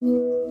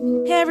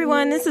Hey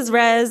everyone, this is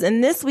Rez,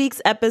 and this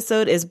week's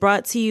episode is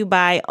brought to you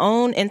by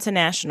OWN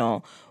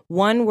International,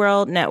 One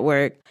World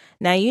Network.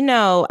 Now, you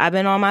know, I've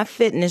been on my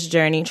fitness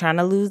journey trying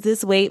to lose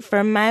this weight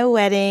for my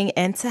wedding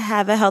and to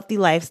have a healthy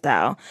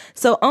lifestyle.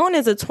 So OWN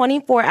is a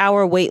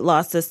 24-hour weight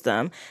loss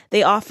system.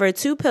 They offer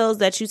 2 pills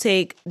that you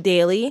take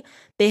daily.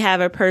 They have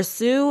a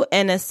Pursue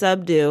and a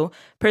Subdue.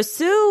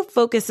 Pursue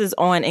focuses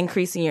on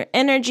increasing your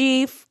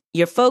energy,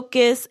 your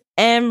focus,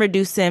 and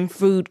reducing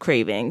food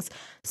cravings.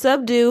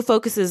 Subdue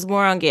focuses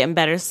more on getting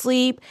better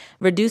sleep,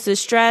 reduces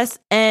stress,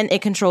 and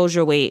it controls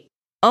your weight.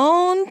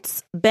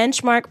 OWN's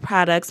benchmark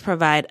products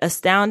provide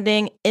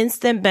astounding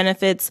instant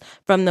benefits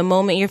from the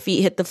moment your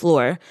feet hit the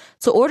floor.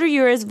 To order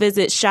yours,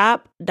 visit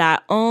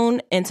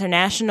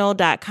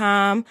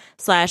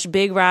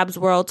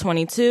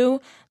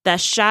shop.owninternational.com/BigRobsWorld22.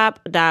 That's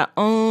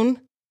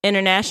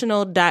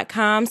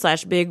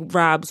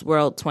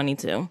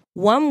shop.owninternational.com/BigRobsWorld22.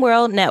 One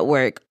World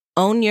Network.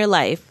 Own your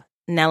life.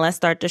 Now let's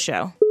start the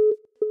show.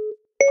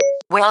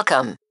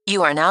 Welcome.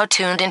 You are now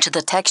tuned into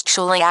the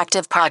Textually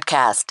Active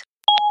podcast.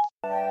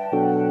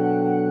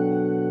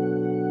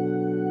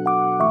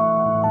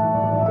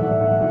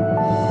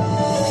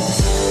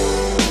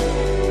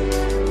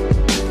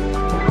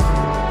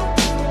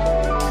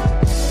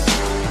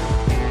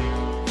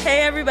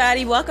 Hey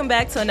everybody, welcome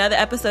back to another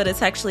episode of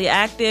Textually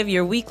Active,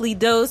 your weekly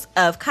dose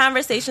of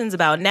conversations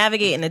about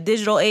navigating the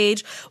digital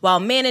age while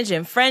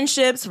managing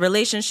friendships,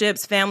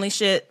 relationships, family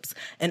ships,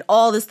 and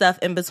all the stuff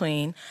in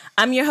between.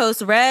 I'm your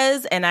host,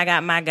 Rez, and I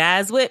got my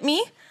guys with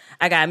me.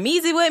 I got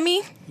Meezy with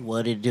me.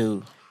 What it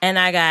do? And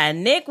I got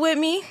Nick with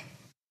me.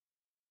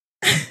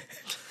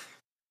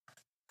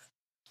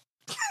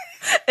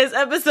 It's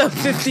episode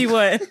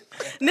 51.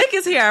 Nick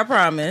is here, I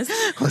promise.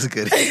 What's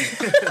good?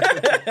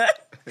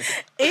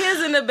 He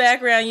is in the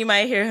background. You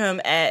might hear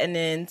him adding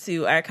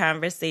into our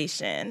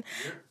conversation.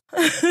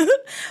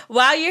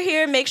 While you're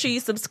here, make sure you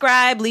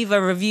subscribe, leave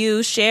a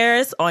review, share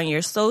us on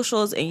your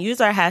socials, and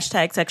use our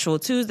hashtag Textual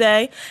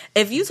Tuesday.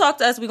 If you talk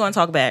to us, we're going to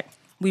talk back.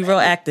 We real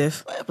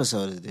active. What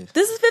episode is this?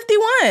 This is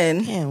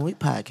 51. Damn, we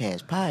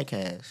podcast.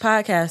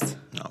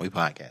 No, we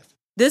podcast.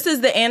 This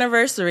is the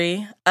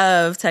anniversary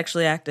of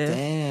Textually Active.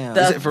 Damn.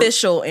 The Is it for-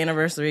 official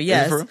anniversary,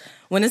 yes. for real?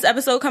 When this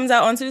episode comes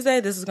out on Tuesday,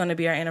 this is going to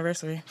be our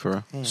anniversary.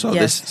 For real? So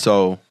Yes.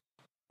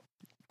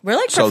 We're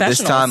like so professionals.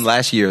 this time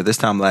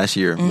last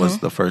year was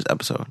the first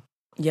episode.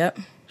 Yep.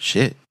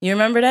 Shit. You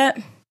remember that?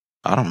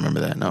 I don't remember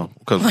that, no.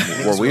 Because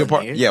were we a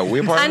part? Yeah, we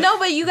a part I of know,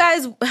 but you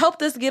guys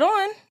helped us get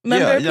on.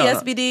 Remember, Yeah.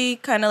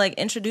 PSBD kind of like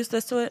introduced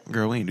us to it. it?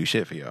 Girl, we ain't do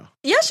shit for y'all.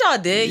 Yes, y'all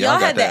did. Y'all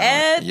got had the that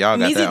ad. on- Y'all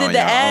got Meezy that did on the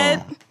y'all ad.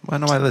 own. Why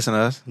nobody listen to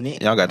us?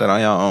 Nick. Y'all got that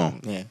on y'all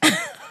own. Yeah.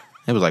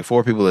 It was like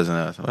 4 people listening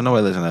to us. Why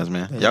nobody listen to us,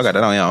 man? Y'all got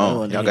that on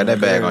y'all own. Y'all got that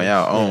bag on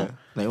y'all own.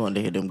 They wanted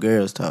to hear them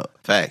girls talk.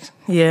 Facts.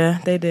 Yeah,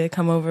 they did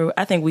come over.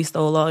 I think we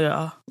stole all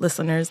y'all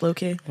listeners, low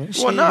key. Shit, no, we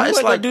it's wasn't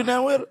like- gonna do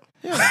nothing with it.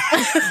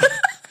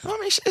 I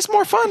mean, it's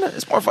more fun.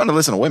 It's more fun to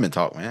listen to women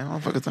talk, man. I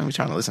don't fucking think we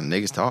trying to listen to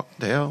niggas talk.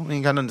 The hell? We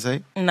ain't got nothing to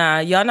say. Nah,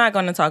 y'all not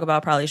going to talk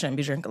about probably shouldn't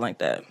be drinking like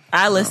that.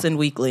 I listened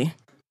weekly.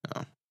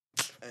 Oh.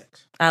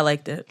 I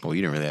liked it. Well,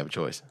 you didn't really have a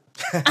choice.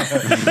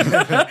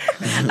 I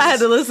had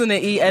to listen to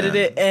edit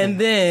it, and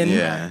then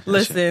Yeah,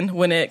 listen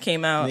when it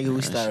came out. Nigga,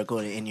 we started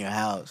recording in your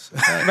house.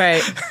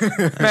 Right.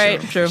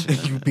 Right. True.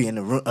 You be in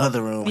the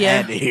other room. Yeah,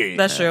 Had to hear it.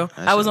 that's true.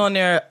 I was on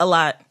there a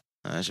lot.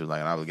 That shit was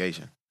like an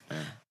obligation.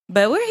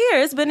 But we're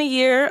here. It's been a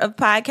year of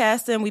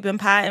podcasting. We've been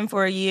potting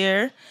for a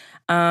year.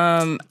 2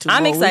 I'm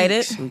more excited.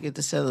 weeks, we get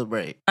to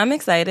celebrate. I'm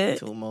excited.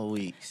 2 more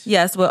weeks.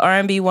 Yes, with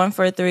R&B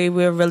 143,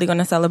 we're really going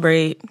to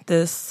celebrate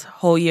this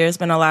whole year. It's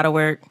been a lot of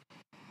work.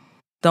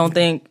 Don't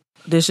think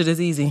this shit is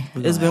easy.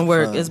 It's been have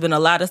work. fun. It's been a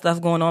lot of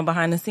stuff going on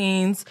behind the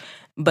scenes.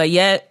 But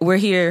yet, we're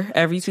here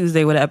every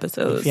Tuesday with an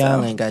episode. If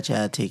y'all So. ain't got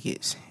y'all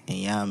tickets and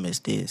y'all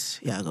missed this,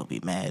 y'all gonna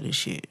be mad as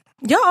shit.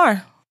 Y'all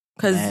are.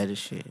 Because Mad as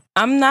shit.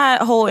 I'm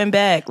not holding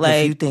back. If you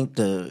Like, think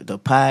the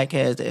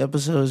podcast, the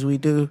episodes we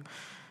do,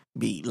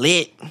 be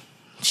lit,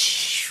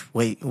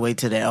 wait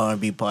till that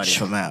R&B party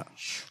come out.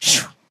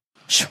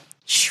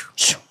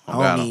 I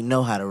God. don't even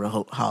know how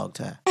to hog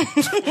tie.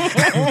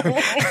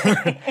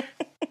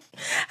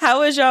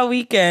 how was y'all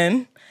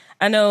weekend?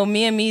 I know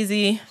me and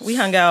Meezy, we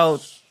hung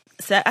out.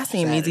 I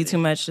seen Meezy too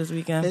much this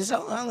weekend.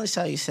 I only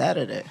saw you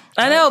Saturday.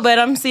 I know, but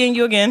I'm seeing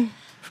you again.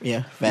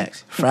 Yeah,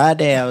 facts.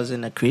 Friday I was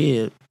in the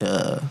crib.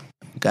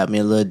 Got me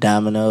a little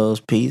Domino's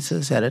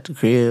pizza. Sat at the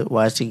crib,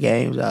 watched the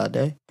games all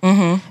day.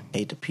 Mm-hmm.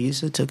 Ate the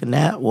pizza, took a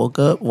nap, woke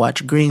up,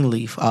 watched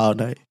Greenleaf all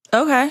night.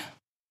 Okay.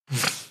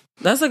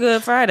 That's a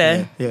good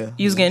Friday. Yeah.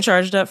 You was getting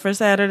charged up for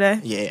Saturday?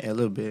 Yeah, a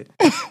little bit.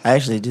 I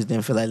actually just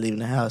didn't feel like leaving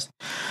the house.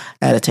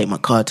 I had to take my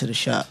car to the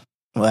shop.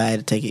 Well, I had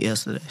to take it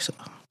yesterday. So,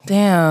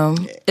 Damn.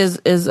 Is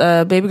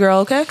baby girl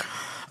okay?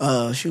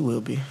 she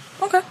will be.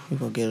 Okay. We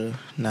gonna get her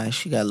nice.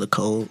 She got a little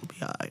cold. Be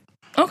all right.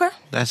 Okay.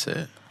 That's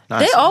it.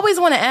 They always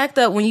want to act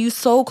up when you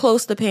so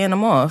close to paying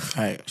them off.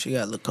 All right. She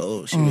got a little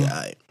cold. She be all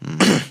right.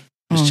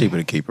 It's cheaper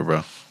to keep her,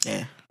 bro.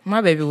 Yeah.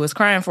 My baby was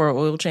crying for an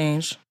oil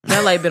change.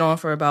 That light been on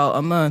for about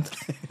a month.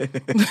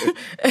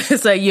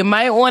 It's like, you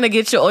might want to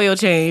get your oil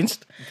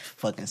changed.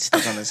 fucking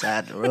stuck on the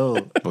side of the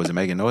road. Was it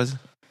making noises?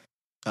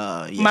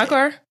 Yeah. My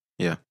car?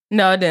 Yeah.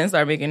 No, it didn't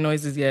start making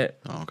noises yet.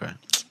 Oh, okay.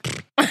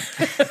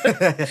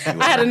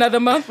 I had another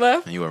month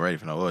left. And you weren't ready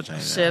for no oil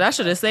change. Shit, I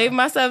should have saved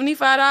my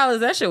 $75.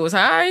 That shit was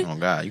high. Oh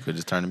God, you could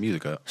just turn the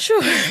music up.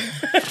 Sure.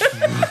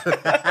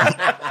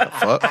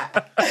 Fuck.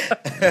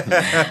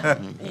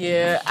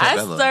 Yeah, Check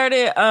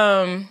that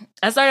out.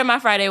 I started my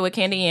Friday with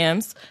candy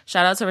yams.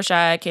 Shout out to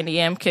Rashad, candy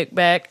yam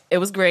kickback. It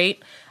was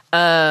great.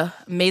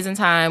 Amazing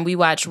time. We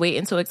watched Wait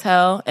Until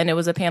Exhale, and it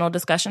was a panel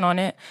discussion on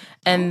it.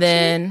 And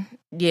then,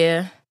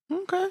 yeah.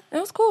 Okay. It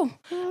was cool.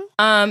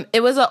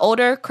 It was an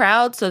older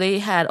crowd, so they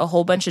had a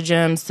whole bunch of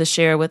gems to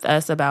share with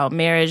us about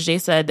marriage. They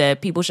said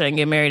that people shouldn't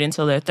get married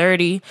until they're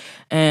 30,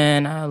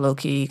 and I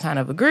low-key kind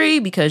of agree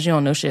because you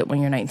don't know shit when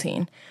you're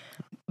 19.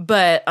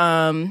 But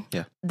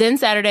then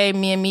Saturday,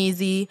 me and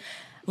Meezy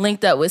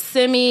linked up with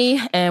Simi,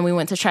 and we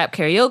went to Trap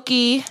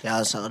Karaoke.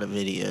 Y'all saw the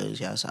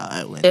videos. Y'all saw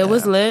it went It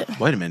was lit.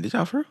 Wait a minute, did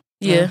y'all for real?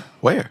 Yeah.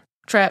 Where?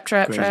 Trap.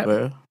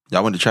 Greensboro.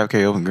 Y'all went to Trap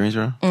Karaoke in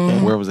Greensboro?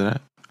 Mhm. Where was it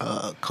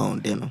at? Cone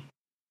Denim.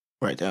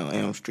 Right down on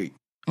Elm Street.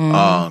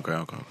 Oh,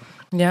 okay.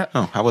 Yeah.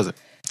 Oh, how was it?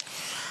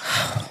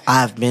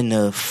 I've been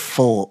to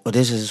 4.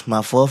 This is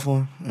my 4th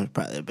one. It's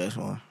probably the best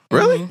one.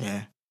 Really?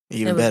 Yeah. It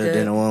Even was better good.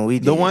 than the one we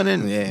did. The one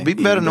in be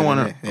better than the one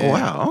in, Yeah. Oh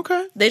wow,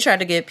 okay. They tried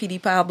to get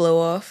PD Pablo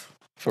off.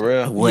 For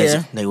real? It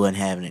wasn't. Yeah. They wasn't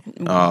having it.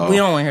 Oh. We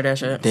don't want to hear that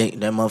shit.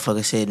 That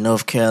motherfucker said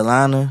North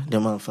Carolina.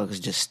 Them motherfuckers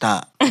just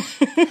stopped.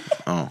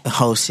 Oh. The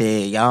host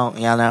said, y'all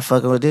not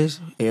fucking with this?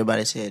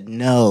 Everybody said,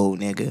 no,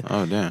 nigga.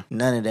 Oh damn.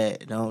 None of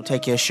that. Don't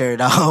take your shirt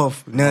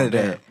off. None of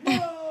that.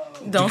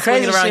 Don't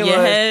swing it around shit your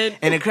was- head.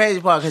 And the crazy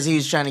part, because he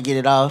was trying to get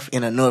it off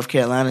in a North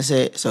Carolina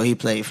set, so he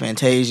played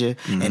Fantasia,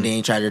 and then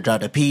he tried to draw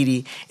the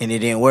PD, and it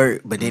didn't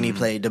work, but then he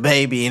played the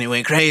baby, and it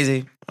went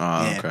crazy.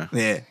 Oh, yeah, okay.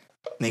 Yeah.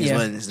 Niggas Yeah.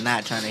 wasn't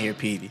not trying to hear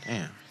PD.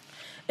 Damn.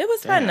 It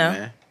was fun though.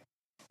 Man.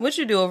 What'd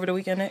you do over the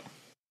weekend, Nick?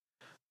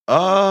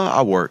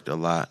 I worked a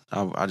lot.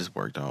 I just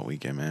worked all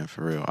weekend, man,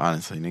 for real.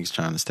 Honestly, niggas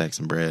trying to stack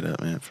some bread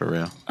up, man, for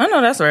real. I know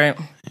that's right.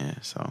 Yeah,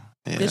 so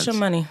yeah. Get your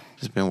money.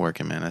 Just been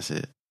working, man. That's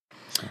it.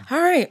 All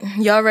right.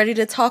 Y'all ready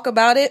to talk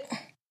about it?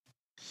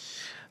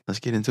 Let's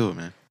get into it,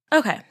 man.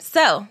 Okay.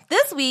 So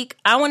this week,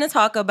 I want to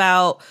talk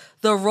about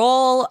the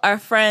role our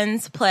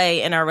friends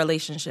play in our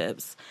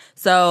relationships.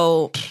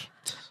 So,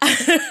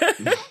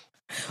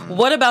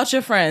 what about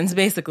your friends,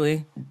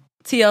 basically?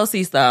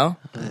 TLC style.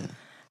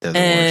 They're the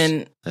And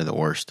worst. They're the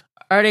worst.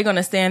 are they going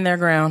to stand their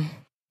ground?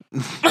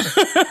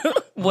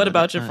 What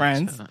about your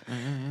friends?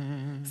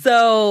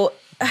 So,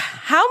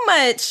 how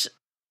much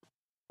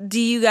do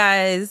you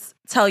guys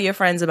tell your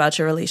friends about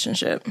your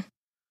relationship?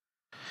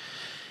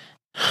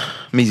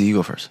 Meezy, you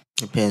go first.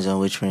 Depends on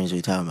which friends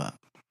we talking about.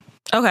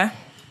 Okay.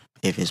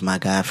 If it's my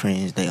guy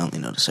friends, they only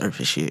know the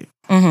surface shit.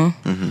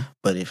 Mm-hmm. Mm-hmm.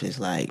 But if it's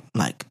like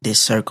this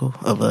circle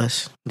of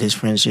us, this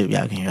friendship,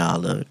 y'all can hear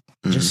all of it.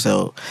 Just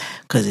so,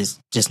 because it's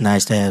just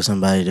nice to have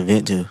somebody to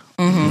vent to.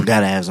 You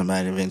gotta have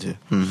somebody to vent to.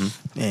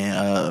 Mm-hmm.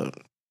 And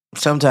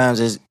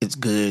sometimes it's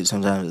good,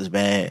 sometimes it's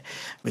bad,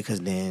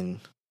 because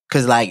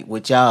like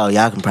with y'all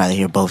can probably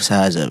hear both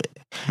sides of it,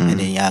 and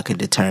then y'all can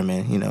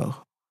determine,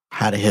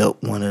 how to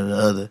help one or the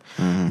other.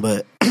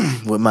 But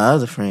with my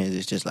other friends,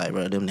 it's just like,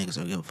 bro, them niggas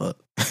don't give a fuck.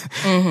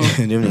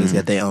 Them niggas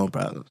got their own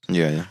problems.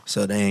 Yeah.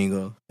 So they ain't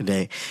go.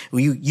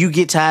 You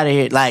get tired of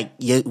it. Like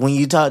when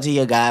you talk to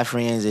your guy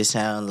friends, it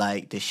sounds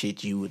like the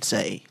shit you would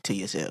say to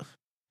yourself.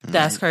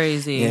 That's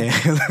crazy.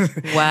 Yeah.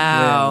 Wow.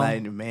 Yeah,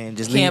 like, man,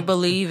 just Can't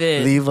believe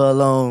it. leave her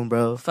alone,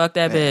 bro. Fuck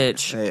that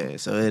bitch. Yeah,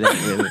 so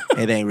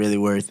it ain't really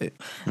worth it.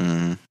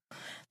 Mm-hmm.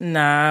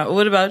 Nah.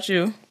 What about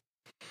you?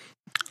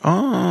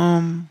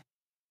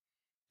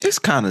 It's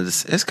kind of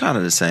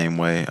the same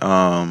way.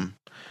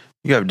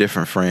 You have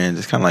different friends.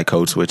 It's kind of like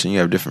code switching. You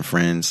have different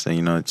friends that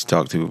you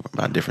talk to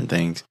about different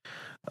things.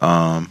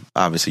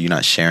 Obviously, you're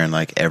not sharing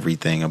like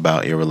everything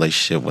about your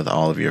relationship with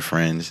all of your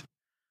friends,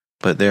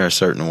 but there are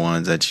certain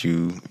ones that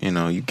you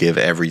give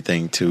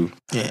everything to.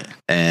 Yeah.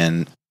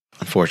 And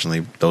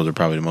unfortunately, those are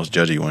probably the most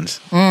judgy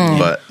ones.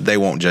 But they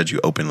won't judge you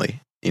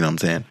openly. You know what I'm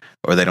saying?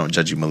 Or they don't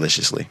judge you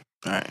maliciously.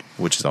 All right.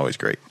 Which is always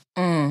great.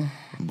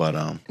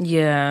 But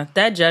yeah,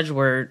 that judge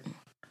word.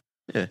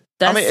 yeah,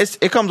 I mean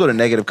it comes with a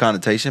negative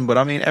connotation, but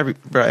I mean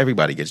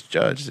everybody gets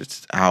judged.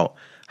 It's how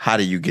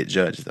do you get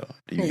judged though?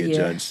 Do you get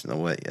judged in a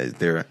way? Is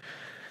there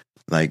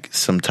like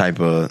some type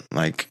of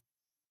like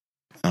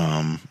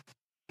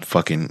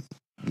fucking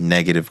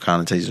negative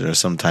connotation or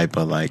some type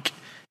of like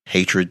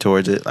hatred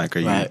towards it? Like, are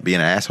you being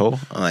an asshole?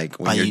 Like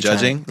when you're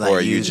judging, or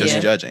are you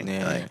just judging?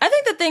 Yeah. Like, I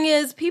think the thing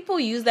is, people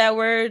use that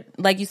word,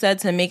 like you said,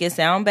 to make it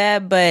sound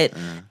bad, but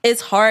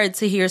it's hard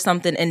to hear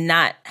something and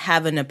not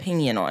have an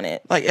opinion on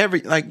it.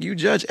 like you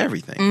judge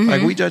everything.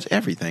 Like we judge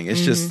everything.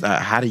 It's just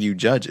how do you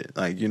judge it?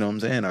 Like, you know what I'm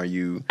saying? Are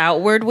you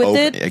Outward with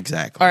open? it?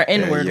 Exactly. Or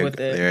inward with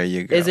it? There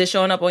you go. Is it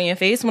showing up on your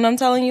face when I'm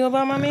telling you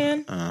about my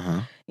man?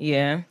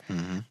 Yeah.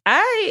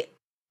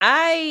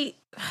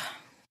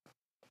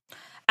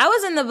 I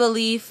was in the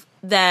belief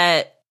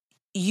that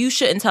you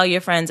shouldn't tell your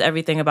friends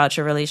everything about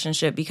your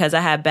relationship, because I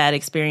had bad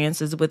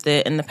experiences with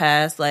it in the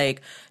past,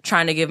 like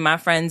trying to give my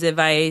friends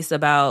advice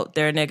about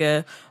their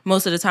nigga.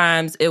 Most of the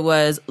times it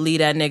was, leave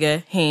that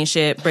nigga, he ain't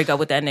shit, break up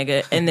with that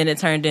nigga, and then it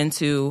turned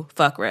into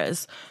fuck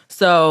Rez.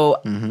 So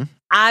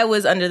I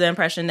was under the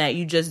impression that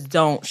you just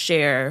don't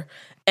share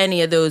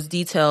any of those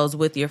details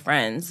with your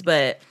friends.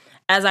 But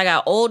as I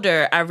got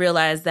older, I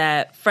realized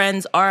that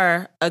friends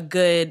are a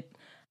good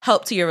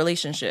help to your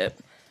relationship.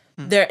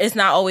 It's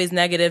not always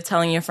negative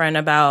telling your friend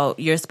about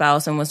your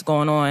spouse and what's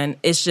going on.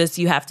 It's just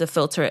you have to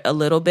filter it a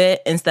little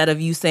bit. Instead of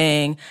you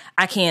saying,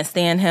 I can't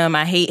stand him,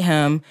 I hate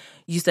him,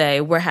 you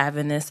say, we're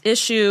having this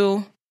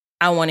issue,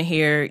 I want to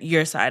hear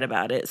your side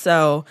about it.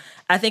 So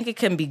I think it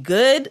can be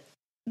good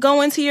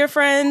going to your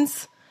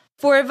friends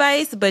for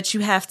advice, but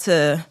you have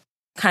to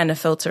kind of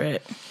filter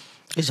it.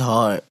 It's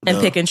hard. And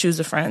pick and choose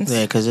the friends.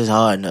 Yeah, because it's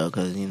hard, though,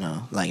 because, you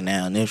know, like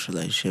now in this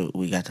relationship,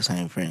 we got the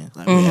same friends.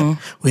 Like,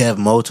 we have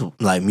multiple,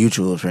 like,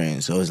 mutual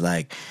friends. So it's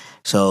like,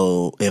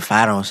 so if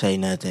I don't say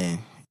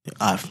nothing,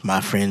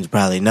 my friends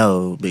probably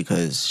know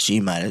because she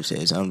might have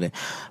said something.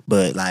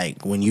 But,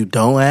 like, when you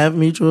don't have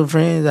mutual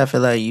friends, I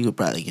feel like you could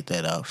probably get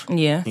that off.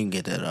 Yeah. You can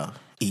get that off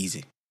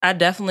easy. I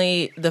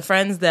definitely, the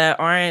friends that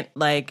aren't,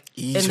 like,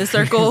 in the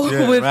circle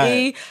with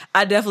me,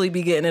 I definitely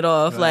be getting it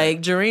off.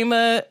 Like,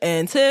 Jarima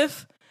and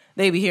Tiff,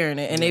 they be hearing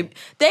it. And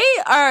they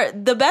are,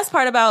 the best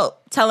part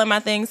about telling my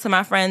things to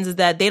my friends is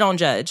that they don't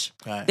judge.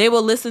 Right. They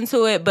will listen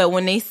to it, but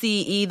when they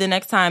see E the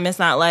next time, it's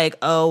not like,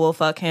 oh, well,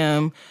 fuck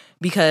him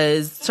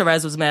because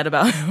Terez was mad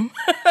about him.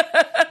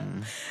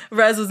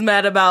 Rez was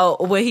mad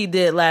about what he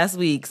did last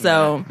week.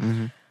 So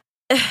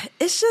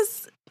it's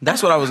just...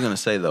 That's what I was going to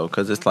say, though,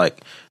 because it's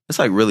like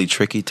really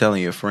tricky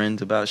telling your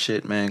friends about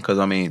shit, man. Because,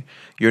 I mean,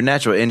 your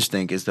natural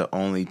instinct is to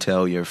only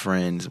tell your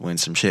friends when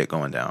some shit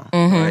going down,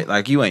 right?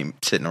 Like, you ain't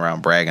sitting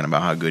around bragging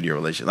about how good your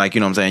relationship. Like, you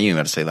know what I'm saying? You ain't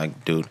got to say,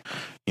 like, dude,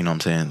 you know what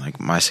I'm saying?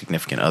 Like, my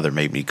significant other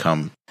made me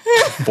come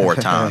 4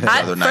 times the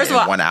other night in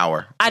 1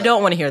 hour. I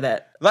don't want to hear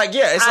that. Like,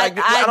 yeah, it's like,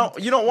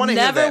 you don't want to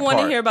hear that Never want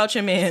to part. hear about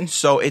your man.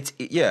 So it's,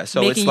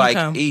 so it's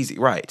like easy,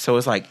 right? So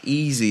it's like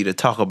easy to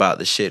talk about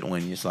the shit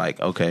when it's like,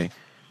 okay,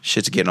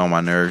 shit's getting on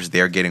my nerves,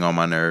 they're getting on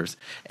my nerves.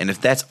 And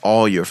if that's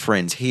all your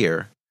friends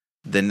hear,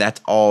 then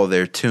that's all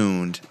they're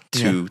tuned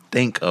to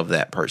think of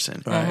that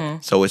person. Right.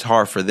 So it's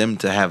hard for them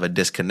to have a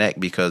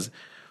disconnect because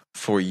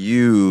for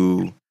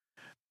you,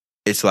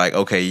 it's like,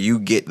 okay, you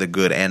get the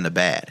good and the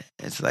bad.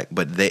 It's like,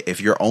 but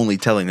if you're only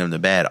telling them the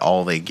bad,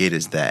 all they get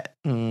is that.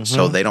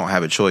 So they don't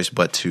have a choice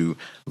but to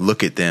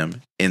look at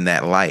them in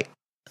that light.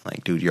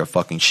 Like, dude, you're a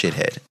fucking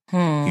shithead.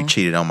 You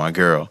cheated on my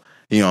girl.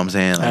 You know what I'm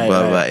saying? Like,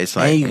 blah, blah, blah. It's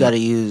like, and you got to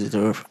use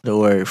the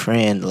word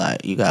friend.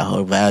 Like, you got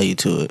whole value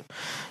to it.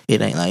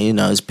 It ain't like, you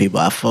know, it's people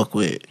I fuck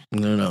with, you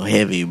know,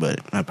 heavy, but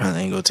I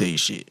probably ain't gonna tell you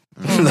shit.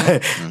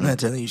 Like, I'm not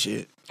telling you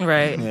shit.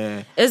 Right.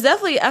 Yeah. It's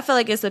definitely, I feel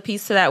like it's a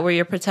piece to that where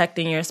you're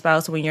protecting your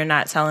spouse when you're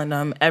not telling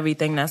them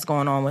everything that's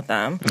going on with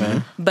them.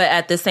 But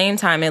at the same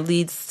time, it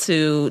leads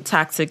to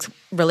toxic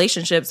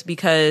relationships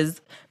because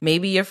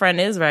maybe your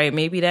friend is right.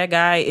 Maybe that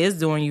guy is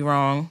doing you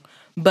wrong.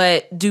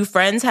 But do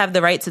friends have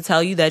the right to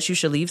tell you that you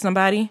should leave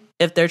somebody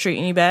if they're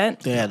treating you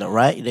bad? They have the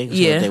right. They can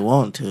say what they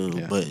want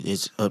to, but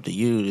it's up to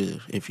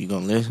you if you're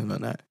going to listen or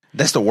not.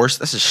 That's the worst.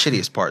 That's the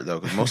shittiest part, though,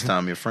 because most of the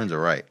time your friends are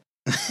right.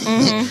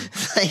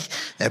 Like,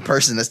 that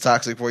person that's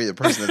toxic for you, the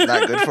person that's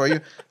not good for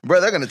you, bro,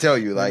 they're gonna tell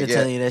you like,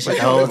 telling you that shit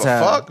the whole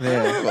time. Fuck,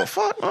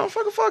 fuck,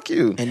 motherfucker, fuck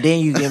you. And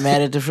then you get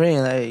mad at the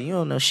friend, like, you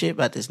don't know shit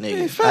about this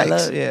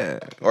nigga.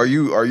 Or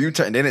you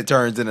turn, then it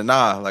turns into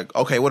like,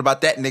 okay, what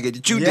about that nigga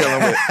that you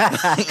dealing with?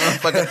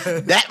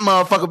 That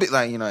motherfucker be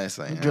like, you know what I'm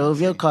saying? You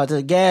drove your car to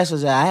the gas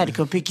was out. I had to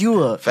come pick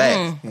you up.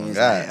 Fact. Like,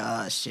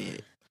 oh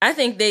shit. I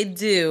think they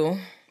do.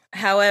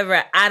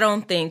 However, I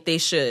don't think they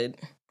should.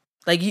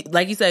 Like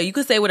you said, you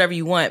could say whatever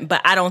you want,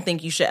 but I don't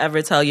think you should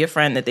ever tell your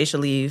friend that they should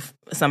leave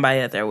somebody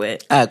that they're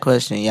with. I have a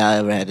question. Y'all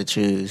ever had to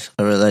choose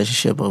a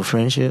relationship over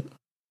friendship?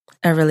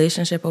 A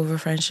relationship over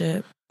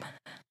friendship?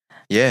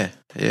 Yeah,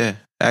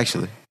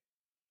 actually.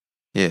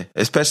 Yeah,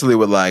 especially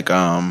with like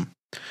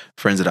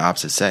friends of the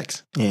opposite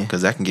sex. Yeah.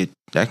 Because that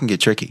can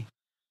get tricky.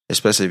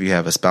 Especially if you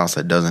have a spouse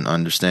that doesn't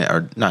understand,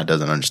 or not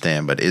doesn't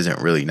understand, but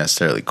isn't really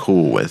necessarily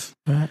cool with,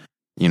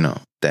 you know,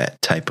 that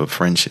type of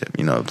friendship,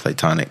 you know,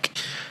 platonic,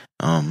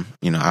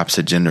 you know,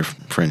 opposite gender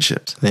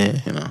friendships. Yeah.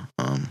 You know,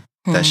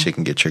 that shit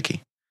can get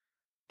tricky.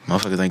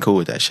 Motherfuckers ain't cool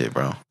with that shit,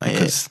 bro. Like,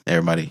 cause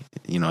everybody's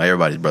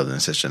brother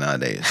and sister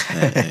nowadays.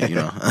 And, you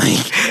know,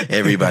 like,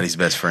 everybody's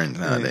best friends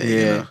nowadays. Yeah.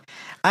 You know?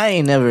 I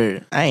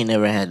ain't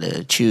never had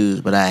to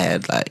choose, but I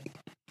had like,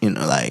 you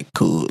know, like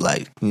cool,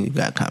 like you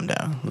gotta calm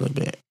down a little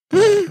bit.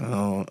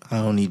 I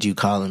don't need you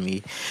calling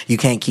me. You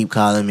can't keep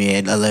calling me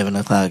at 11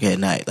 o'clock at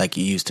night like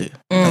you used to.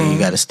 Like,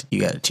 you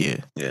gotta chill.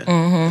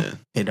 Yeah.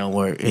 It don't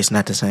work. It's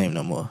not the same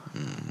no more.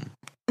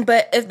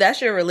 But if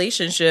that's your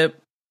relationship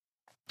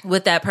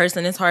with that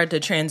person, it's hard to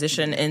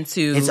transition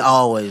into. It's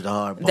always the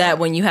hard part. That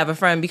when you have a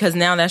friend, because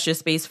now that's your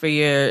space for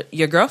your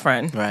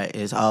girlfriend. Right.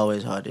 It's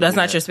always hard to That's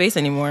not your space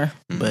anymore.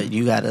 But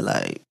you gotta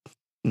like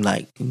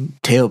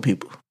tell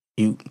people.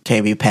 You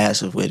can't be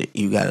passive with it.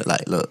 You gotta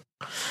like, look,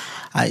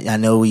 I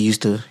know we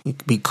used to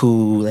be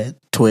cool at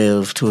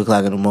 12, 2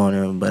 o'clock in the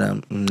morning, but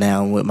I'm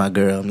now with my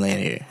girl. I'm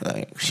laying here.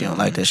 Like, she don't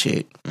like that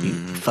shit. You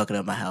fucking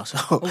up my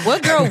household.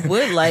 What girl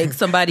would like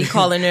somebody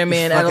calling their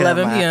man at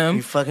 11 p.m.?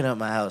 You fucking up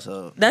my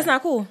household. That's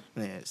not cool.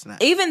 Yeah, it's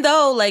not. Even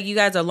though, like, you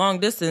guys are long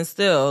distance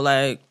still,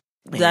 like,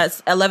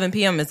 that's 11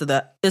 p.m. is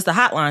the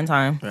hotline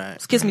time. Right.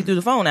 It's kiss me through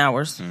the phone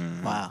hours.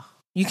 Wow.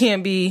 You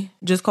can't be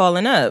just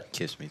calling up.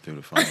 Kiss me through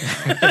the phone.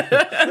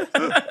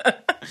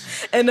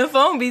 And the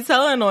phone be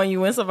telling on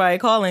you when somebody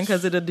calling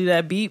because it'll do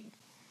that beep.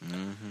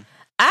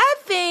 I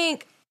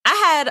think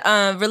I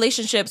had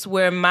relationships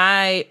where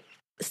my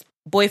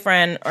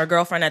boyfriend or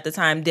girlfriend at the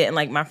time didn't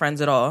like my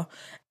friends at all.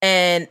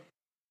 And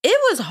it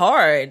was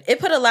hard. It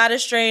put a lot of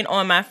strain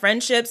on my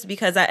friendships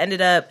because I ended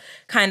up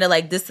kind of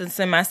like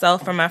distancing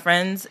myself from my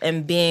friends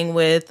and being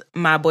with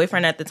my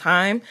boyfriend at the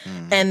time.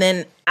 And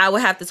then I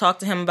would have to talk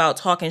to him about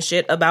talking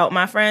shit about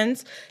my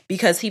friends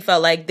because he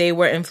felt like they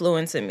were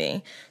influencing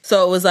me.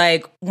 So it was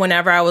like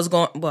whenever I was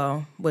going,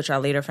 well, which I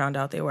later found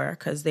out they were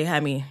because they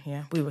had me,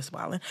 we were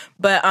smiling.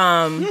 But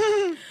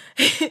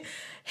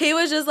he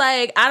was just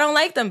like, I don't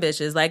like them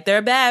bitches. Like,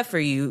 they're bad for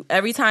you.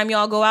 Every time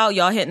y'all go out,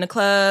 y'all hitting the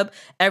club.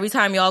 Every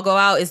time y'all go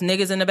out, it's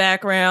niggas in the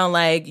background.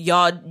 Like,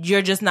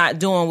 you're just not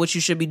doing what you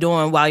should be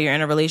doing while you're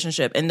in a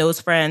relationship. And those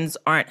friends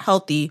aren't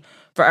healthy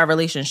for our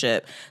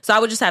relationship. So I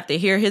would just have to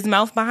hear his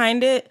mouth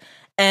behind it.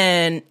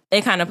 And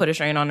it kind of put a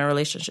strain on the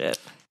relationship,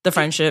 the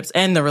friendships,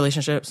 and the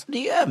relationships. Do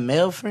you have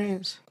male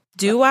friends?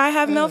 Do I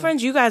have male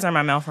friends? You guys are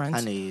my male friends.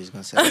 I knew you was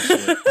going to say that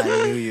shit.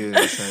 I knew you was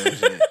going to say that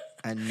shit.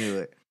 I knew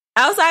it.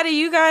 Outside of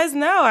you guys,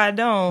 no, I I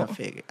don't.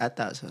 figured. I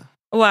thought so.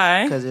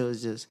 Why? Because it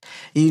was just,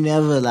 you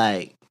never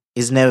like,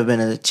 it's never been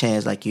a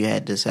chance like you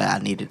had to say, I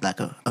needed like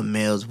a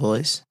male's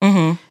voice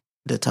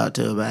to talk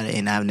to about it.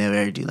 And I've never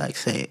heard you like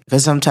say it.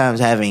 Because sometimes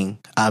having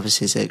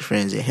opposite sex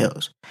friends, it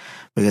helps.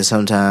 Because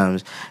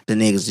sometimes the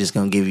niggas just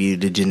gonna give you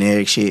the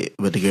generic shit,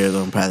 but the girl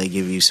gonna probably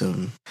give you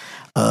some,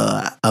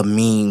 a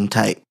meme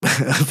type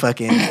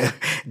fucking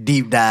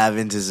deep dive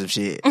into some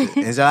shit.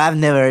 And so I've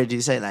never heard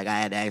you say, like, I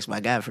had to ask my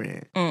guy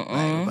friend like,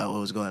 about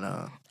what was going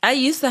on. I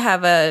used to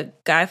have a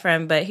guy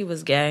friend, but he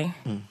was gay.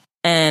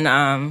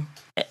 And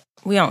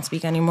we don't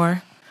speak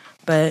anymore.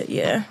 But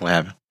yeah. What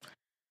happened?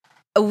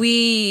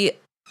 We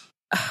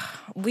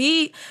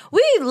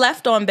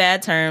left on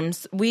bad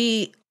terms.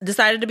 We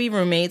decided to be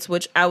roommates,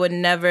 which I would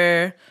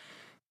never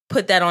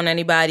put that on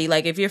anybody.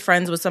 Like, if you're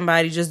friends with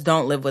somebody, just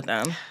don't live with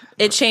them.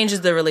 It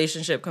changes the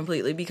relationship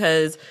completely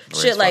because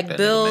shit like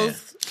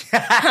bills.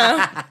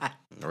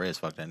 Rez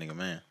fucked that nigga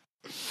man.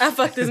 I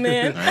fucked this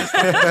man.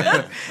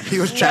 He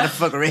was trying to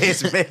fuck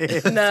Red's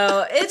man.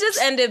 No, it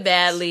just ended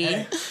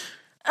badly.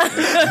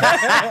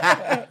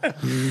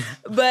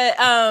 But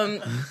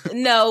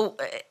no,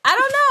 I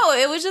don't know.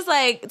 It was just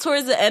like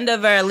towards the end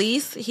of our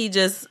lease, he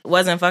just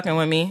wasn't fucking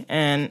with me,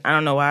 and I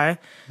don't know why.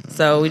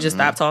 So we just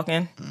stopped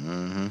talking.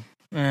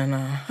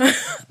 And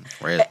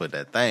Rez put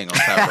that thing on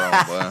top of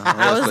him, boy.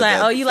 I was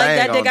like, "Oh, you like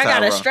that dick? I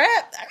got a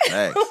strap."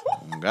 Thanks.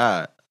 Oh,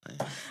 God.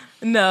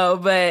 No,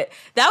 but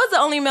that was the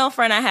only male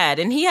friend I had.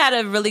 And he had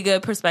a really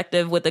good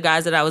perspective with the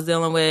guys that I was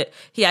dealing with.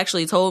 He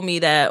actually told me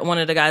that one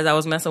of the guys I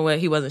was messing with,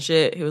 he wasn't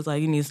shit. He was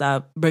like, you need to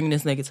stop bringing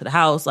this nigga to the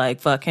house.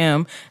 Like, fuck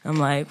him. I'm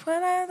like,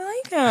 but I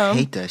like him. I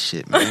hate that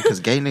shit, man, because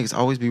gay niggas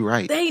always be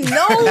right. They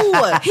know.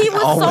 He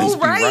was Always so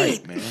be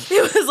right. man. He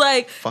was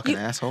like, Fucking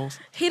assholes.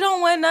 He don't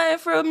want nothing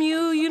from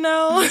you, you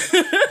know?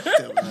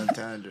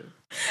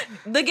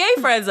 The gay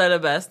friends are the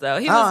best, though.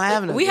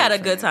 We had a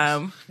good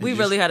time. We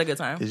really had a good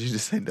time. Did you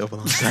just say double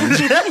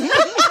entendre?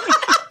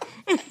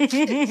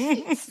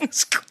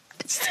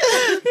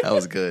 That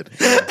was good.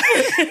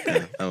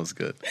 Yeah, that was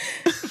good.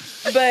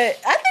 But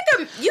I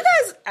think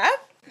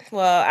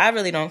I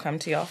really don't come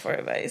to y'all for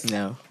advice.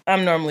 No.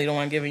 I'm normally the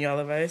one giving y'all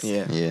advice.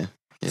 Yeah.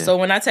 So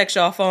when I text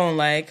y'all phone,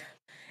 like,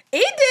 he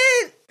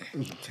did.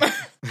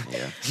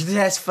 Yeah.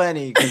 That's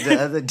funny because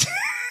the other day,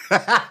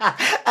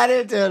 I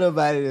didn't tell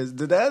nobody this.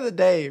 The other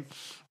day,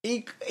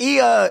 he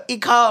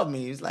called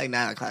me. It's like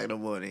 9 o'clock in the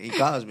morning. He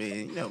calls me.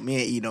 And, you know, me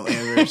and E don't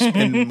ever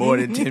spend more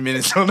than 10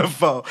 minutes on the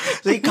phone.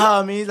 So he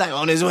called me. He's like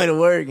on his way to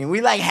work, and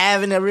we like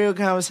having a real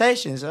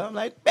conversation. So I'm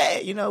like,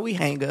 bet, you know, we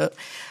hang up.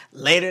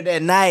 Later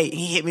that night,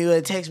 he hit me with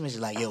a text message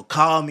like, yo,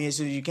 call me as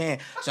soon as you can.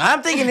 So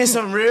I'm thinking it's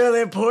some real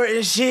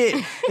important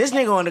shit. This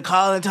nigga wanted to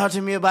call and talk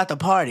to me about the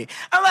party.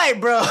 I'm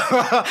like, bro,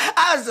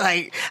 I was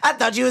like, I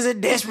thought you was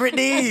in desperate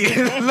need.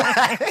 He was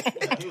like,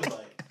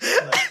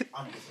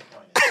 I'm disappointed.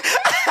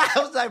 I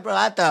was like, bro,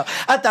 I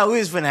thought we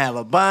was finna have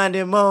a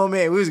bonding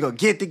moment. We was gonna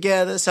get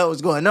together. So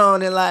what's going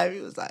on in life?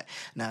 He was like,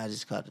 nah, I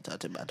just called to talk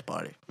to you about the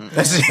party.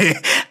 That's it.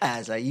 I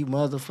was like, you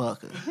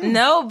motherfucker.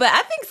 No, but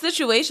I think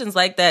situations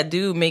like that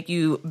do make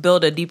you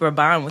build a deeper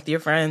bond with your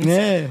friends.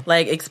 Yeah.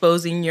 Like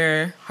exposing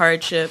your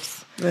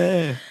hardships.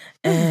 Yeah.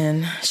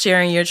 And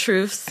sharing your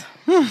truths.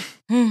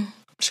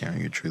 Sharing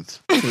your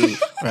truths.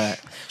 Right.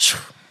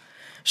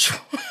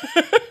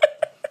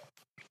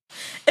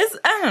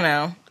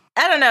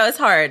 I don't know. It's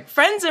hard.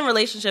 Friends and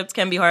relationships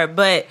can be hard,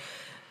 but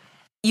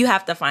you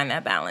have to find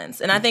that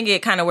balance. And I think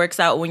it kind of works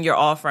out when you're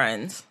all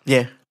friends.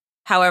 Yeah.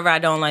 However, I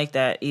don't like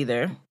that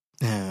either.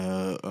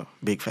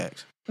 Big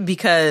facts.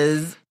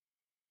 Because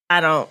I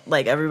don't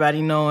like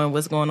everybody knowing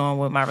what's going on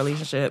with my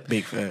relationship.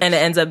 Big facts. And it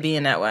ends up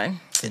being that way.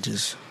 I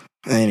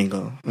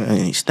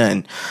ain't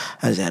stunning.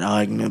 I just had an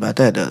argument about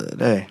that the other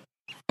day.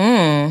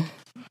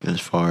 As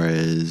far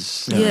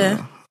as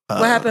Yeah.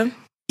 What happened?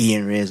 E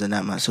and Rez are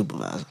not my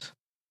supervisors.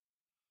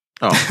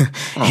 oh,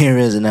 E and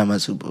Rez are not my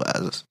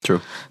supervisors.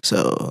 true.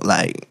 So,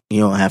 like,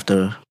 you don't have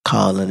to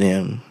call on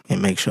them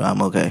and make sure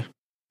I'm okay.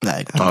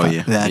 Like, I'm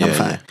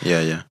fine.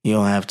 Yeah. You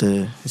don't have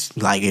to,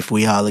 like, if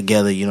we all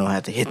together, you don't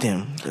have to hit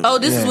them. Oh,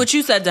 this is what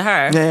you said to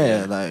her.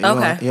 Yeah,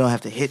 like, you don't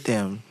have to hit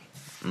them.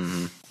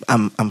 Mm-hmm.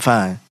 I'm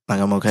fine. Like,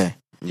 I'm okay.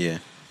 Yeah.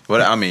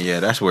 Well, I mean, yeah,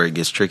 that's where it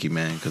gets tricky,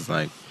 man. Because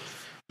like,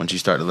 once you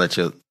start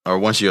to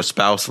once your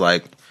spouse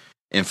like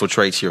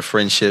infiltrates your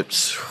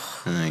friendships,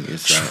 I think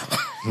it's like,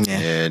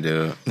 yeah,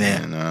 dude,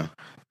 yeah.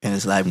 And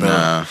it's like,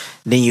 bro,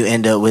 then you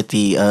end up with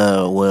the,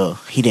 well,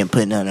 he didn't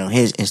put nothing on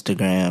his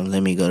Instagram.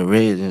 Let me go to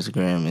Red's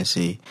Instagram and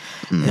see.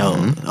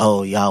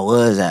 Mm-hmm. Y'all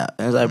was out.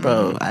 And it's like,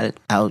 bro, I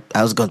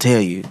was going to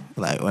tell you,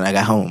 like, when I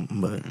got home.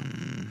 But,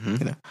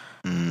 you know,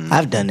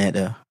 I've done that,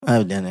 though.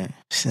 I've done that.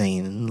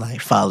 Seen,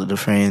 like, follow the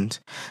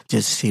friends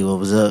just to see what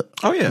was up.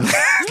 Oh, yeah.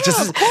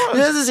 just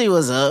to see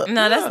what's up.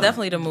 No, that's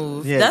definitely the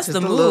move. Yeah, that's just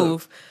the a move.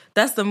 look.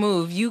 That's the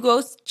move. You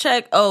go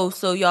check,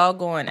 so y'all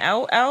going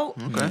out?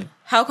 Okay.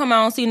 How come I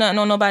don't see nothing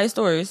on nobody's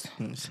stories?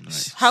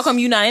 How come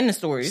you not in the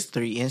stories?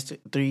 Three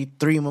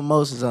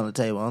mimosas on the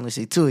table. I only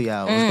see two of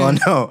y'all. What's going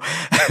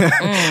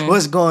on?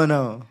 What's going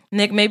on?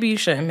 Nick, maybe you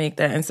shouldn't make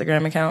that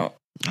Instagram account.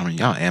 I mean,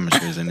 y'all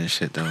amateurs in this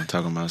shit, though.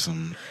 Talking about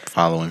some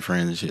following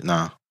friends and shit.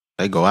 Nah,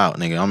 they go out,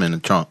 nigga. I'm in the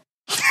trunk.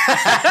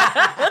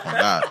 Oh,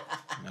 God.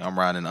 I'm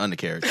riding the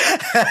undercarriage.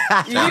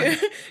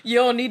 You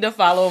don't need to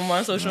follow him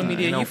on social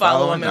media. You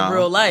follow him in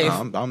real life.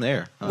 I'm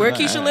there. Where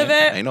Keisha live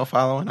at? Ain't no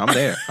following. I'm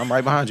there. I'm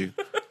right behind you.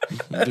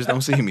 You just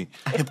don't see me.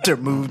 After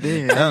moved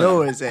in. I know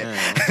where it's at.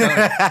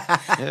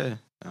 Yeah.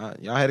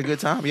 Y'all had a good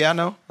time? Yeah, I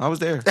know. I was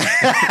there.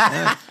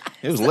 Yeah.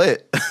 It was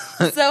lit.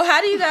 So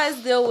how do you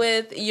guys deal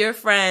with your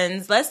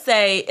friends? Let's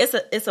say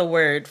it's a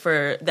word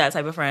for that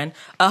type of friend.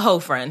 A hoe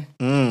friend.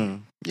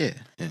 Yeah.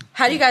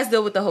 How do you guys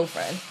deal with the hoe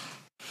friend?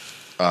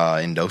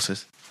 In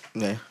doses.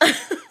 Yeah.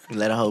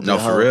 Let a hoe be No, a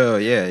for hoe. real.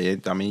 Yeah.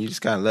 I mean, you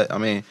just gotta let. I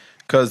mean,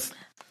 because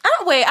I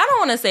don't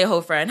want to say hoe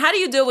friend. How do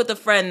you deal with a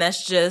friend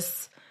that's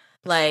just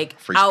like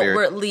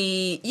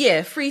outwardly,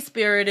 free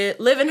spirited,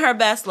 living her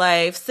best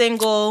life,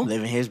 single,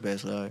 Living his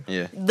best life.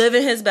 yeah.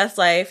 living his best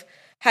life?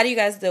 How do you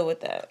guys deal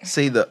with that?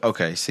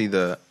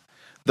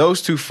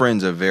 Those two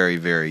friends are very,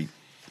 very.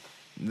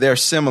 They're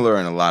similar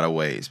in a lot of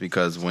ways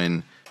because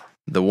when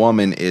the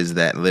woman is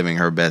that living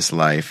her best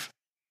life.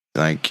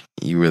 Like,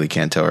 you really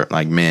can't tell her.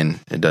 Like, men,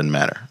 it doesn't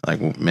matter.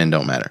 Like, men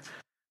don't matter.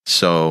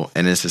 So,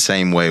 and it's the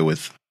same way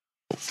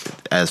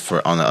as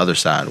for on the other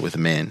side with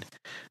men.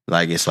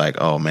 Like, it's like,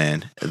 oh,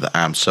 man,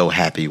 I'm so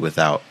happy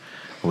without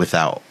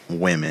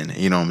women.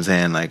 You know what I'm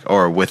saying? Like,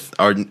 or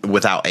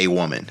without a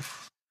woman.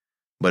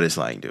 But it's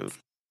like, dude,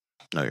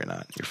 no, you're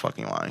not. You're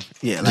fucking lying.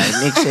 Yeah,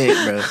 like Nick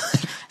said, bro.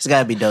 It's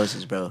gotta be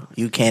doses, bro.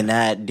 You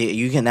cannot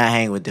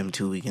hang with them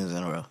 2 weekends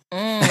in a row.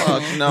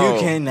 Fuck no. You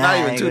cannot.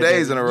 Not even 2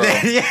 days in a row.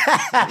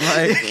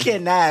 You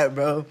cannot,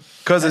 bro.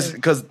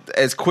 Because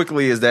as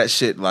quickly as that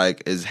shit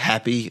like is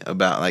happy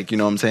about, like, you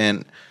know what I'm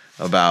saying,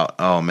 about,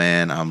 oh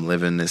man, I'm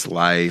living this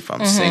life,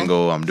 I'm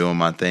single, I'm doing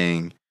my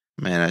thing.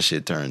 Man, that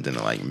shit turns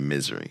into like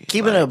misery.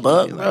 Keep it a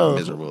buck, bro.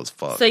 Miserable as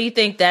fuck. So you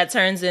think that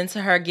turns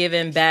into her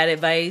giving bad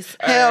advice?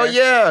 Hell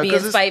yeah, being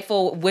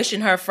spiteful,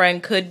 wishing her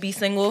friend could be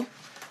single.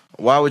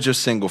 Why would your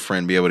single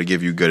friend be able to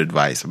give you good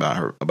advice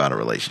about a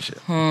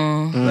relationship?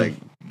 Like,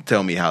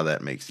 tell me how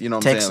that makes. You know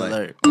what I'm Text saying?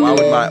 alert.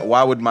 Like,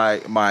 why would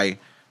my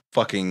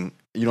fucking,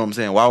 you know what I'm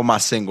saying? Why would my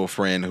single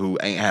friend who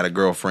ain't had a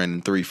girlfriend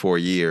in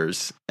 3-4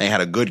 years, ain't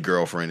had a good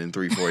girlfriend in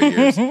 3-4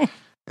 years,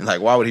 and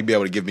like, why would he be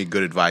able to give me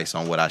good advice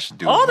on what I should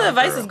do? All the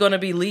advice is going to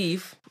be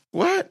leave.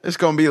 What? It's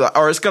going to be like,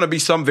 or it's going to be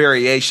some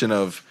variation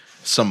of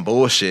some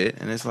bullshit,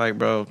 and it's like,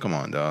 bro, come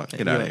on, dog,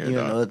 get out of here, You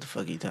dog. don't know what the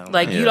fuck you talking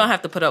Like, about. you don't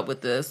have to put up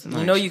with this. Nice.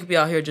 You know you could be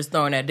out here just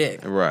throwing that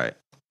dick. Right?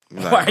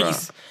 Like, Why are bro, you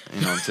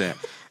you know what I'm saying?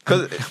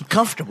 Because I'm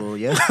comfortable,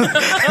 yeah.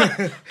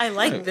 I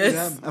like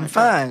this. I'm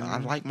fine. I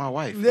like my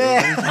wife.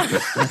 Yeah.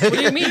 What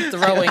do you mean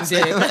throwing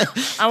dick?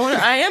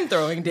 I am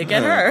throwing dick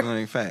at her.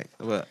 In fact,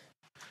 what?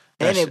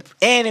 And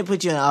it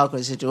put you in an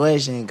awkward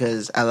situation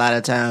because a lot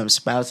of times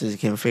spouses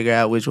can figure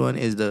out which one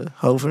is the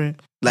hoe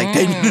friend. Like,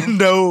 they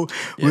know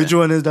which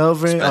one is the hoe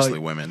friend. Especially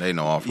women, they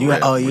know off. You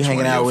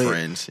hanging out with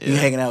friends. You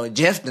hanging out with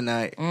Jeff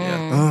tonight.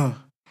 Yeah.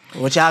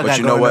 What y'all got But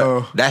you know going what?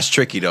 on? That's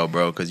tricky though,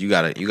 bro. Because you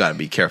gotta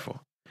be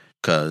careful.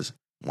 Because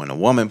when a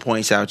woman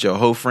points out your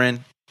hoe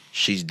friend,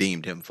 she's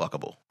deemed him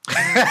fuckable. Like,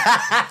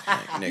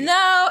 nigga.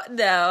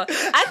 No.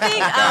 I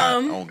think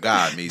Oh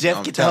God, me. Jeff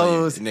I'm get the telling you,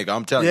 hose. nigga.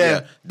 I'm telling you,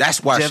 Yeah.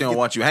 that's why Jeff she don't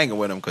want you hanging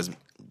with him because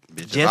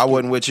Bitch, if Jeff- I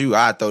wasn't with you,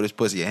 I'd throw this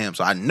pussy at him.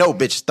 So I know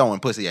bitch is throwing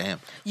pussy at him.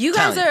 You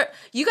guys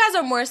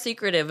are more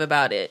secretive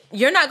about it.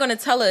 You're not going to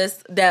tell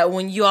us that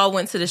when you all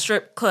went to the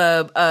strip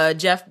club,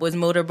 Jeff was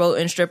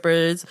motorboating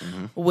strippers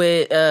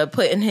with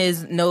putting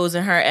his nose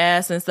in her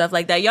ass and stuff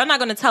like that. Y'all not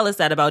going to tell us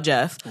that about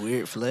Jeff.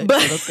 Weird flex.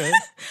 But, Okay.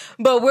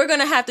 but we're going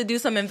to have to do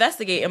some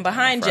investigating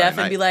behind Friday Jeff and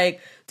night. be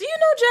like, do you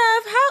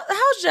know Jeff?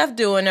 How's Jeff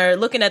doing? Or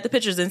looking at the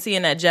pictures and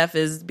seeing that Jeff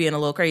is being a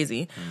little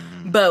crazy.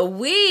 But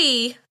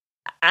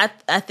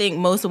I think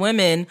most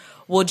women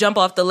will jump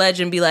off the ledge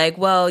and be like,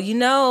 well, you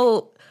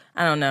know,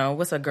 I don't know.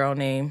 What's a girl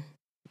name?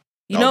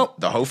 You know,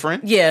 the whole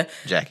friend? yeah.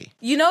 Jackie.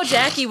 You know,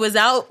 Jackie was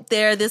out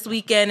there this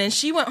weekend and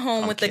she went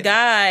home with kidding. the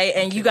guy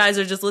and you guys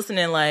are just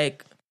listening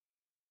like,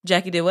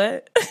 Jackie did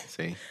what?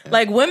 See?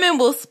 Like women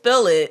will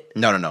spill it.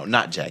 No,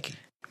 not Jackie.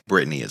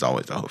 Brittany is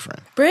always the whole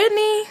friend.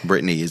 Brittany?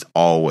 Brittany is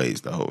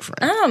always the whole I friend.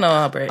 don't know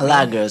about A Brittany.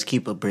 lot of girls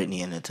keep a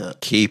Brittany in the tuck.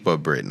 Keep a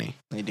Brittany.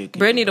 They do. Keep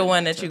Brittany a the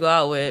one that you go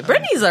out with.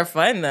 Brittany's are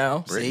fun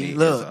though. Brittany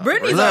look. is a-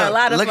 Brittany's Look, are a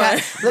lot of look fun.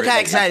 look how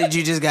excited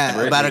you just got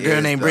about a Brittany girl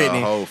is named the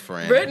Brittany. whole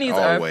friend. Brittany's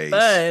always. are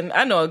fun.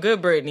 I know a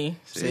good Brittany.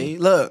 See,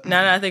 look.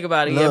 Now that I think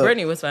about it, yeah, Look.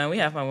 Brittany was fun. We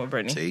had fun with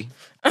Brittany. See?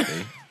 I'm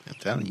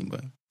telling you,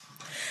 but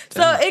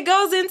So it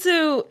goes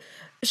into,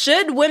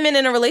 should women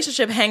in a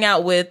relationship hang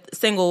out with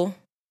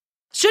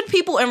should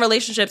people in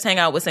relationships hang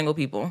out with single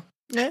people?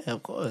 Yeah,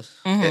 of course.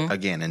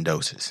 again, in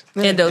doses.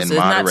 In doses, In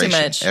not too moderation.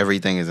 much.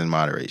 Everything is in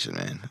moderation,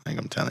 man. Like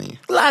I'm telling you.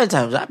 A lot of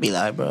times I be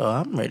like, bro,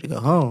 I'm ready to go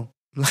home.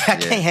 Like, I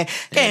can't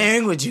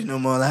hang with you no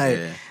more. Like,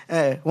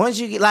 once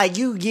you get, like,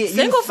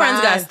 Single friends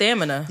got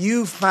stamina.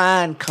 You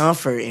find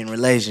comfort in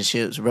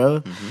relationships,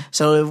 bro.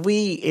 So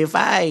if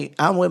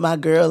I'm with my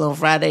girl on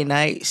Friday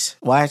nights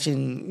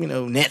watching,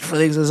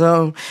 Netflix or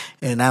something,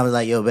 and I was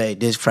like, yo, babe,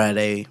 this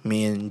Friday,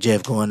 me and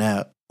Jeff going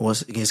out.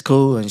 It's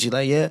cool, and she's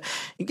like, yeah,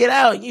 you get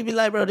out. You be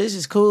like, bro, this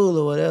is cool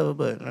or whatever,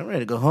 but I'm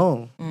ready to go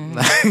home.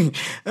 Like,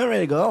 I'm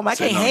ready to go home. I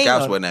can't Sitting on the hang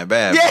couch on. wasn't that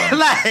bad. Yeah, bro.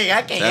 like I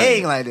can't Telling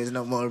hang you. like this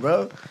no more,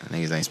 bro.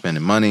 Niggas ain't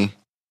spending money.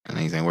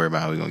 Niggas ain't worried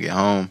about how we gonna get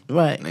home.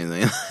 Right.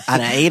 Niggas ain't. I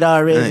done ate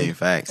already. Ain't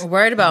facts.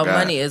 Worried about God.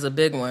 money is a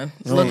big one.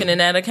 Looking in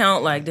that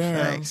account, like,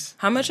 damn, Facts.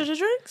 how much are the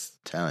drinks?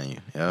 Telling you.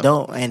 Yep.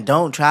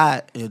 Don't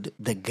try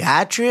the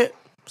guy trip.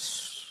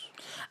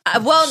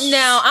 Well,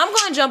 now I'm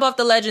going to jump off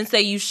the ledge and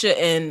say you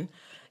shouldn't.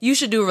 You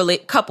should do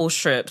couple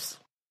trips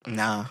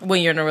Nah,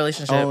 when you're in a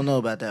relationship. I don't know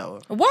about that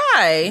one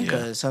Why?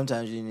 because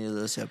sometimes you need a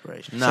little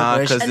separation. Nah,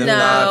 because Separation-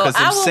 No,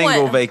 I would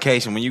single want-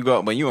 vacation. When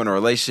you're in a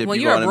relationship,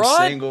 When you you're go on them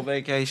abroad? single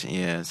vacation.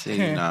 Yeah, see,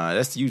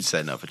 that's you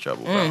setting up for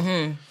trouble,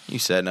 bro. You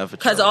setting up for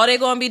trouble. Because all they're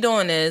going to be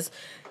doing is,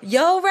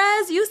 yo,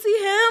 Raz, you see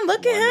him?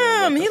 Look Wondering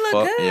at him. what He the look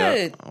fuck-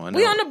 good. yeah,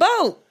 We on the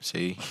boat.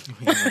 See,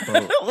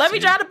 Let me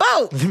try the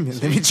boat.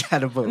 Let me try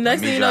to vote. Next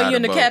me thing you know, drive you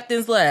in the the boat.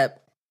 captain's lap.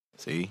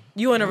 see,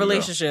 You in a There you go.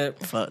 relationship.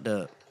 Fucked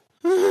up.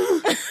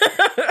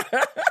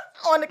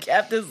 On the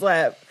captain's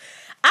lap.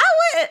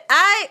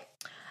 I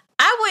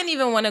wouldn't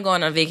even want to go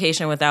on a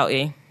vacation without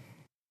E.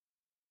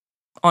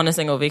 On a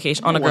single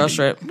vacation, on a girl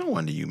trip. No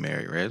wonder you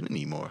married Red. We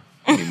need more.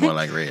 We need more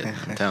like Red.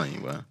 I'm telling you,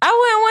 bro. I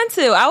wouldn't want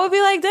to. I would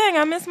be like, dang,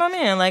 I miss my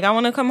man. Like, I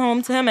want to come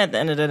home to him at the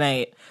end of the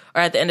night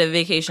or at the end of the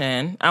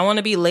vacation. I want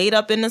to be laid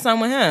up in the sun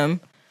with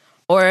him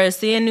or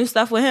seeing new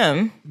stuff with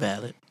him.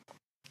 Valid.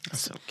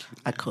 That's so cute.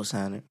 I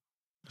co-sign it.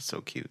 That's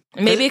so cute.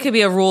 Maybe it could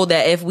be a rule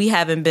that if we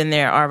haven't been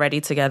there already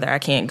together, I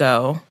can't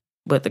go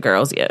with the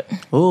girls yet.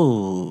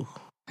 Ooh,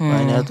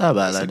 I never thought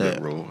about it That's like a good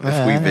that. rule.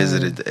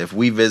 If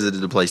we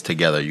visited the place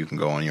together, you can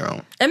go on your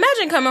own.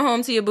 Imagine coming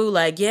home to your boo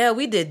like, yeah,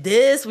 we did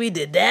this, we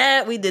did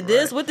that, we did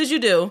this. What did you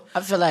do?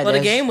 I feel like Well, the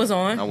that's- game was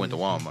on. I went to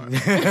Walmart.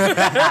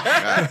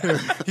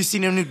 You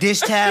seen them new dish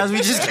towels we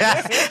just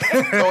got?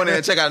 Go in there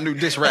and check out a new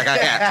dish rack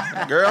I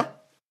got, girl.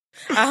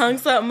 I hung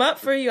something up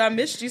for you. I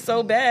missed you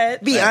so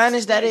bad. Be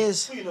honest, that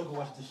is.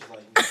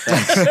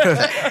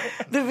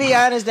 To be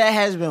honest, that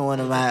has been one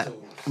of my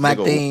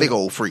things. Big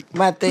old freak.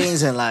 My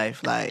things in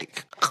life,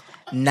 like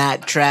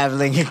not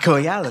traveling and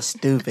going. Y'all are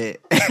stupid.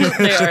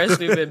 They are a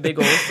stupid big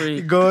old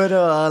freak. Going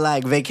on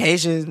like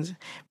vacations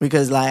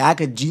because like I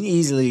could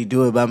easily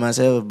do it by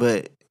myself,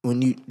 but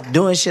when you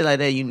doing shit like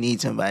that, you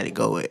need somebody to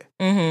go with,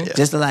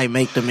 just to like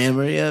make the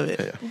memory of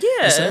it.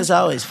 Yeah. So it's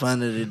always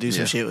funner to do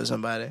some Yeah. shit with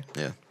somebody.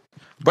 Yeah.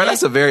 But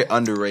that's a very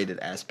underrated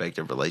aspect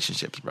of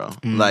relationships, bro.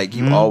 Like,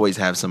 you always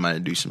have somebody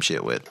to do some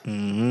shit with.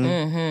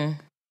 Now,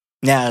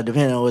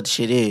 depending on what the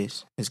shit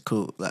is, it's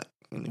cool. Like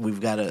we've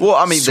got to. Well,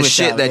 I mean, the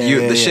shit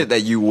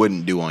that you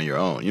wouldn't do on your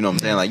own. You know what I'm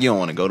saying? Like, you don't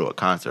want to go to a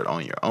concert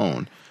on your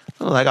own.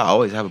 Like, I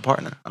always have a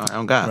partner. I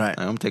don't got. Right.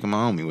 I'm taking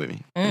my homie with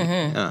me.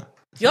 Yeah.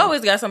 You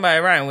always got somebody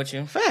riding with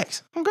you.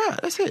 Facts. Oh God,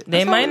 that's it. They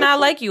That's all might it not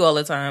is. like you all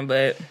the time,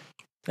 but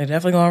they're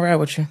definitely gonna ride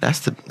with you. That's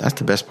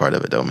the best part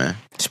of it, though, man.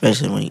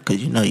 especially when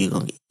because you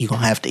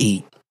gonna have to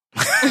eat.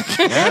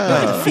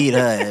 Yeah. To feed her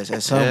ass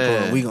at some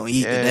point. We gonna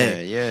eat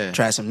today. Yeah.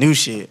 Try some new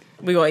shit.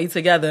 We gonna eat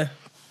together.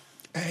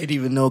 I didn't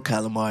even know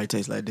calamari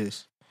tastes like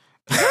this.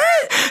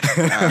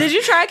 Did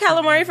you try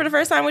calamari for the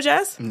first time with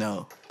Jess?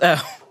 No,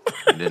 Oh.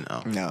 You didn't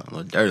know. No. A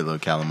little dirty little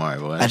calamari,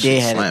 boy. That I shit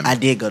did have it. slamming. I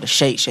did go to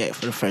Shake Shack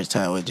for the first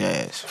time with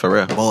Jazz. For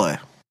real. Boy,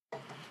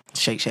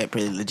 Shake Shack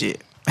pretty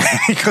legit.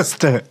 Because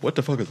What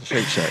the fuck is a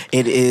Shake Shack?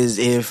 it is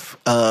if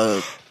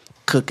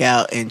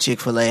Cookout and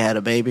Chick-fil-A had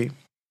a baby,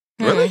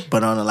 Really?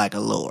 but on a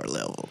lower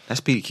level.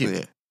 That's PDQ.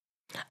 Yeah.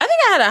 I think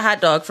I had a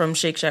hot dog from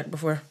Shake Shack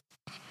before.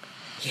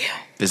 Yeah.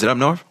 Is it up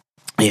north?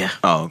 Yeah,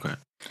 Oh, okay.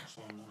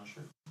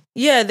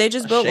 Yeah, they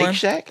just built Shake one.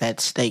 Shack?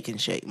 that's Steak and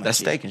Shake. That's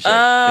Steak and Shake.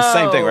 It's the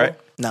same thing, right?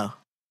 No,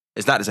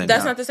 It's not the same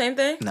That's thing. not the same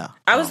thing? no,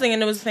 I was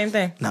thinking it was the same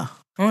thing. no.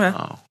 Okay.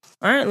 Oh.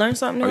 All right, learn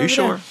something new. Are you every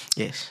sure? day.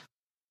 Yes,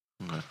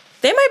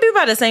 They might be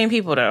by the same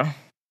people, though.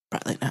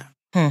 probably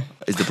not.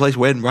 Is the place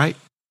wedding right?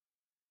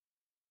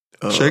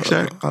 Shake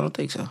Shack? I don't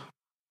think so.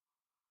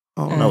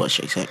 I don't know what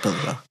Shake Shack goes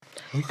on.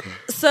 Okay.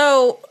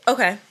 So,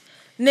 okay.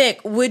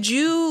 Nick, would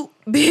you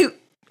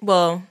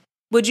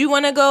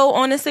want to go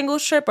on a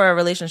singles trip or a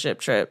relationship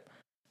trip?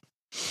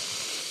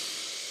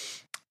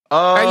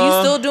 Are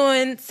you still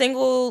doing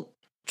single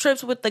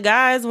trips with the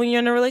guys when you're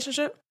in a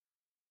relationship?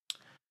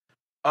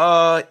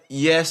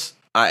 Yes,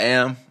 I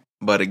am.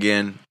 But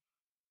again,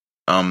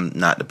 I'm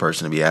not the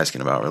person to be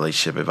asking about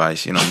relationship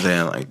advice. You know what I'm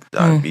saying? Like,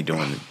 I'd be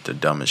doing the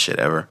dumbest shit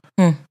ever.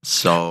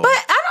 So, But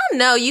I don't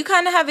know. You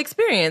kind of have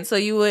experience, so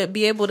you would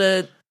be able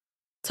to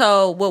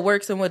tell what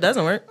works and what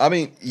doesn't work. I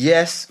mean,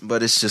 yes,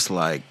 but it's just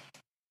like,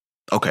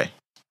 okay,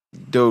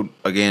 dude.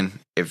 Again,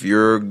 if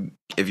you're in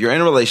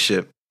a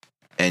relationship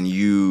and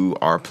you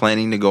are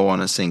planning to go on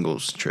a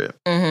singles trip,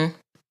 Mm-hmm.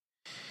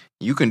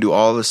 you can do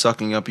all the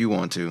sucking up you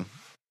want to.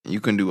 You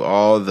can do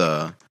all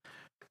the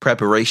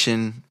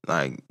preparation.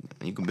 Like,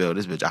 you can build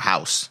this bitch a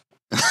house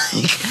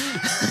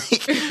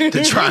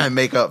to try and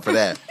make up for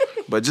that.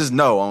 But just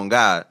know, on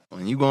God,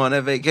 when you go on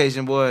that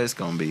vacation, boy, it's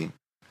gonna be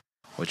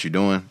what you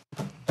doing,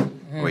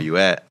 where you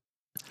at.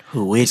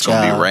 Who with It's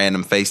gonna y'all? be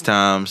random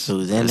FaceTimes.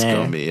 Who's in it's there?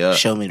 gonna be up.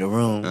 Show me the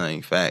room.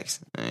 Like, facts.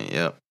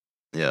 Yep.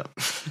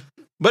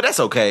 But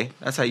that's okay.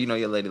 That's how you know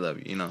your lady love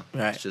you. You know,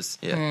 Right. It's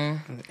just Because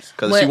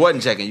if What- she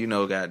wasn't checking, you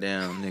know,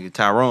 goddamn nigga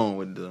Tyrone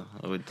with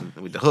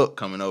the hook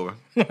coming over.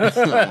 Oh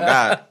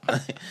God,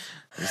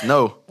 it's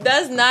no.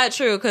 That's not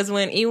true, because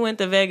when E went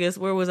to Vegas,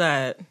 where was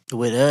I at?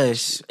 With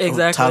us,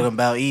 Exactly. talking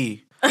about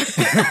E.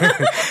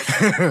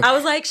 I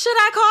was like, should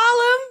I call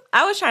him?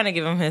 I was trying to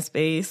give him his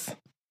space.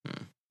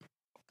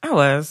 I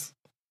was.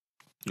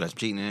 You got some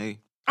cheating in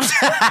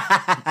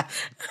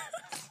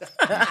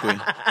Did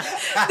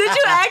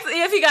you ask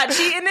if he got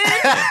cheating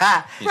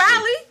in?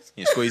 Probably.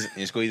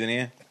 You squeezing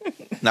in?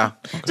 No.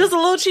 Okay. Just a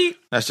little cheat.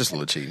 That's just a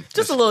little cheating.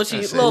 Just a little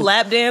cheat. That's it. Little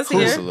lap dance Just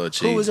a here. little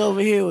cheating. Who was over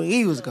here when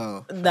E was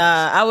gone?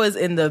 Nah, I was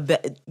in the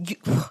bed.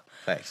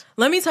 Facts.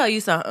 Let me tell you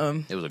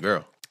something. It was a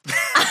girl.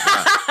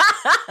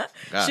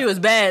 God. She was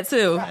bad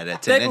too. Had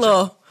that 10 Big inch.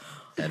 little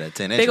Had that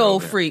 10 inch big old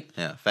over there. freak.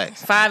 Yeah,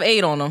 facts.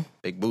 5'8" on him.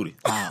 Big booty.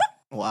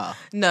 Wow.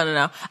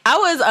 No.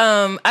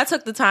 I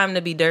took the time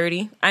to be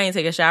dirty. I didn't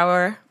take a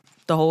shower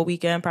the whole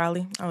weekend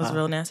probably. I was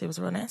real nasty. It was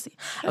real nasty.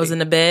 I was in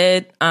the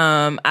bed.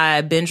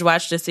 I binge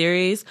watched a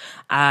series.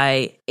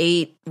 I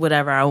ate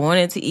whatever I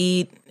wanted to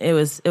eat. It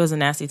was a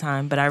nasty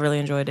time, but I really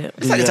enjoyed it.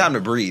 It's like a time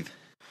to breathe.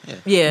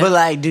 Yeah.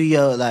 But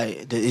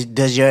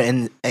does your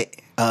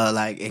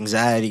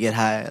anxiety get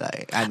high?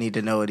 Like, I need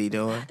to know what he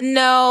doing.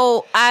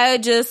 No, I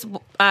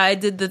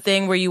did the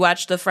thing where you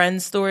watch the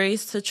Friends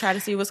stories to try to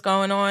see what's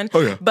going on.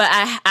 Oh, yeah. But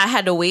I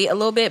had to wait a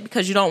little bit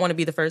because you don't want to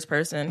be the first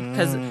person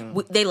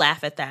because they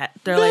laugh at that.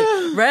 They're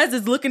like, Rez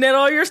is looking at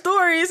all your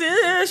stories.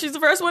 Yeah, she's the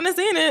first one to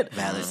seen it.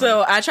 Valid.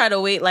 So I tried to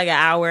wait like an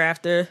hour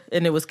after,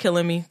 and it was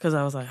killing me because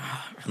I was like,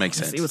 Makes let's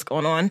sense. see what's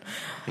going on.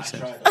 Makes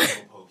sense.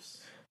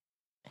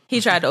 He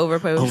tried to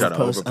overpost. Try to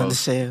Overpost, overpost.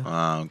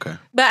 undersell. Okay.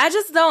 But I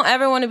just don't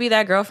ever want to be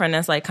that girlfriend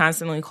that's like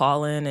constantly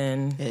calling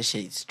and That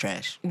shit's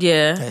trash.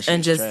 yeah, That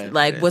and shit's just trash,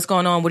 like, yeah. what's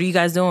going on? What are you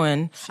guys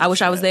doing? I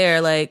wish I was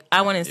there. Like,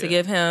 I wanted to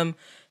give him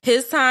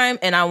his time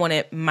and I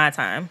wanted my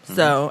time.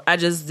 So I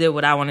just did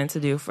what I wanted to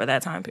do for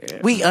that time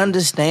period. We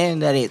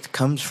understand that it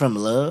comes from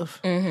love,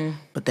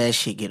 but that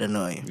shit get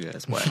annoying. Yeah,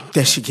 that's why.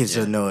 That shit gets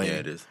annoying. Yeah,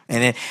 it is.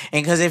 And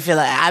because it feel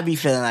like I be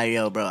feeling like,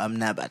 yo, bro, I'm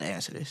not about to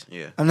answer this.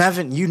 Yeah. I'm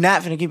not. You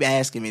not finna keep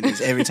asking me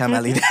this every time I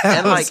leave the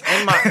house.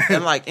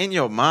 And like in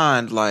your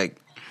mind, like,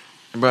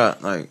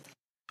 bruh, like,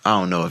 I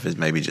don't know if it's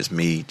maybe just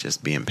me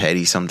just being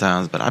petty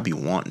sometimes, but I be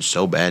wanting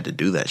so bad to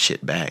do that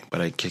shit back,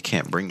 but I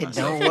can't bring It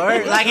myself. don't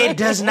work. Like, it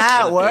does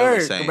not Feel the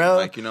work, same. bro.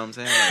 Like, you know what I'm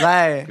saying?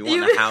 Like, you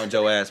want to hound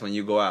your ass when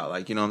you go out.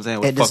 Like, you know what I'm saying?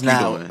 What It the fuck does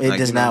not- you doing? it Like,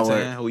 does you know not what I'm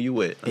work. saying? Who you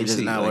with? Let me It does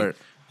see. not Like, work.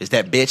 Is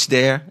that bitch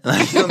there?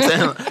 Like, you know what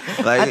I'm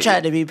saying? Like, I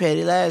tried to be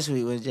petty last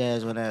week when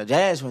Jazz went out.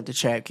 Jazz went to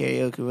trap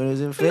karaoke when it was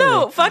in Philly.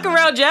 No, fuck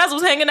around. Jazz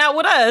was hanging out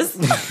with us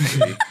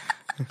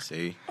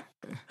See?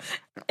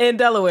 in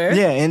Delaware.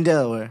 Yeah, in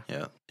Delaware.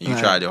 Yeah. You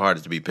tried your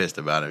hardest to be pissed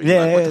about it. Yeah,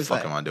 You're like, what the it's fuck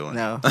like, am I doing?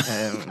 No. What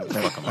the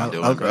fuck am I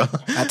doing, Okay. bro?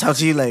 I'll talk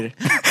to you later.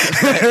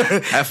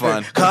 Have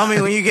fun. Call me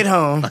when you get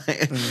home.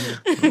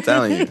 I'm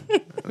telling you.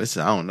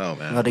 Listen, I don't know,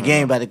 man. Well, the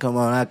game about to come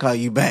on. I'll call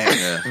you back.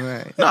 Yeah.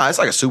 Right. No, it's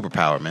like a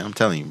superpower, man. I'm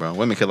telling you, bro.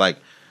 Women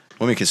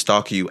can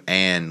stalk you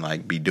and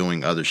like be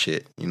doing other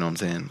shit. You know what I'm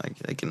saying? Like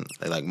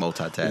they like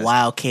multitask.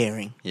 While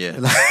caring. Yeah.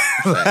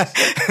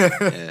 Facts.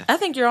 Yeah. I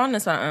think you're on to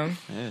something.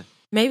 Yeah.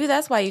 Maybe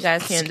that's why you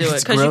guys can't do it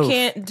It's because you growth.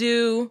 can't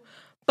do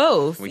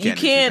Both. We You can't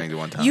do two things at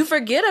one time. You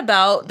forget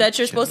about that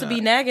you're Should supposed to be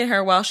not. nagging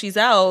her while she's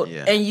out,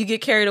 Yeah. and you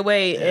get carried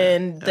away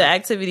in the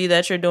activity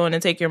that you're doing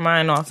and take your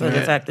mind off of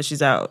the fact that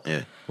she's out.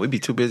 Yeah, we'd be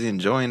too busy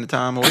enjoying the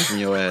time away from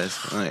your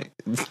ass. Like,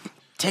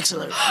 Text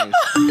alert.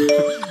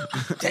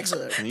 Text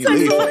alert. you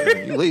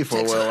leave for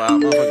a while.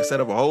 Motherfucker set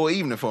up a whole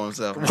evening for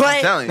himself. I'm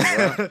Right. telling you,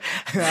 bro.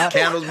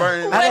 Candles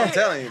burning. I'm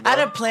telling you, bro. I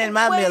done planned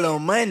my meal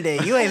on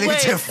Monday. You ain't looking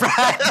till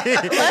Friday.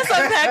 Let's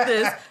unpack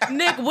this.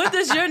 Nick, what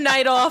does your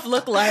night off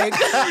look like?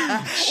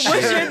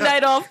 What's your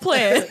night off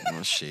plan?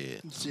 Oh,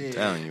 shit. I'm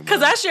telling you,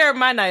 Because bro. I shared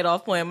my night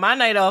off plan. My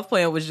night off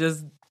plan was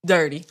just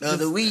dirty. The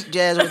other week,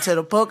 Jazz went to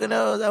the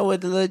Poconos. I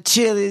went to Little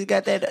Chili's,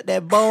 got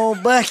that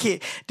bone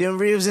bucket, them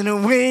ribs and the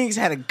wings.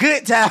 Had a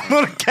good time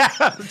on the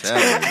couch.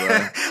 Telling you,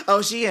 bro.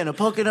 Oh, she in the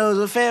Poconos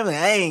with family.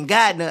 I ain't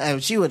got no.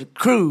 She with a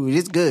cruise.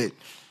 It's good.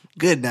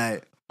 Good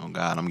night. Oh,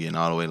 God, I'm getting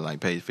all the way to like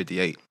page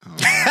 58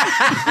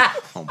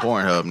 on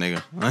Pornhub,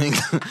 nigga. I'm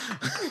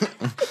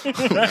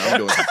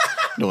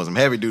doing some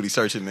heavy duty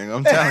searching, nigga.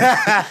 I'm telling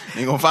you.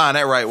 Ain't gonna find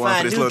that right one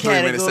for this new little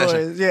 3-minute session.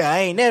 categories. Yeah, I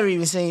ain't never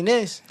even seen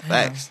this.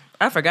 Facts.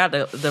 I forgot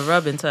the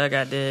rub and tug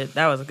I did.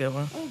 That was a good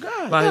one. Oh,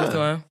 God. While he yeah. was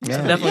doing. Yeah.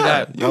 Definitely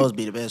Yeah. got Those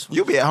be the best ones.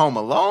 You be at home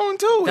alone,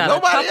 too. With a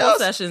nobody couple else.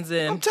 sessions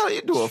in. I'm telling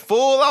you, do a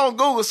full-on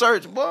Google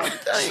search, boy. I'm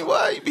telling you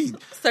what. You be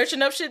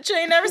Searching up shit you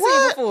ain't never seen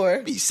What? before.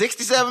 Be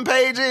 67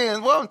 page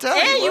in. Well, I'm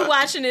telling And you. you what.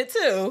 watching it too.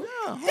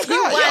 Oh, You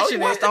God, watching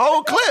you watched it. the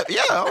whole clip.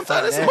 Yeah, I'm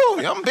telling you, this a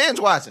movie. I'm binge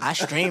watching. I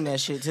stream that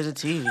shit to the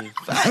TV.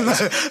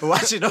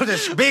 Watch it on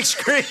the big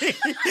screen. Treat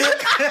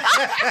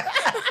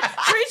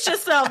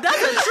yourself.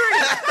 That's a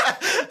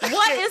treat.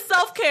 What is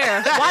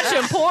self-care?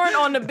 Watching porn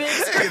on the big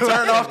screen.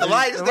 Turn off the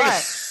lights.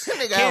 Right.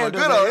 Nigga have a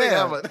good old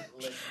nigga.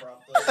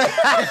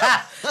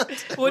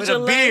 With your a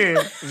leg.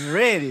 beard.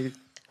 Ready.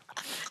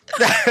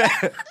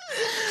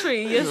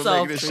 Treat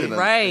yourself. this shit a-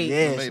 Right.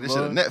 Yes, Make this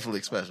boy. shit a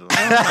Netflix special.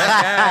 Oh my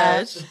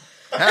gosh.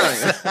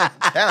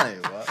 Telling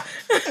you, boy.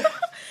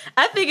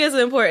 I think it's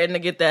important to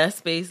get that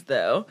space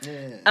though.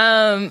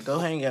 Go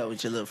hang out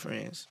with your little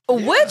friends.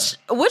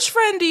 Which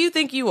friend do you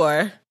think you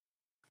are?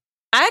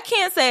 I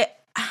can't say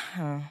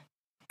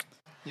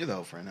You're the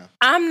whole friend now.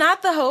 I'm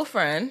not the whole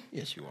friend.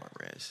 Yes, you are,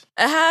 Rez.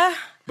 Uh-huh.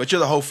 But you're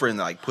the whole friend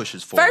that like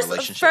pushes for a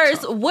relationship.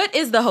 First, what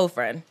is the whole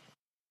friend?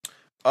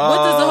 What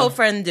does the whole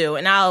friend do?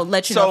 And I'll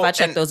let you know if I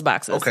check those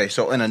boxes. Okay,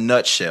 so in a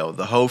nutshell,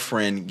 the whole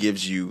friend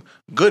gives you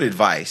good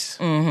advice,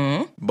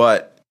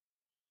 but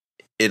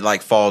it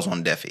like falls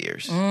on deaf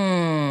ears. You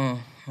know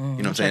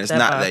what I'm saying? It's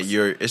not that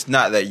you're. It's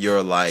not that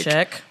you're like.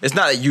 Check. It's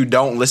not that you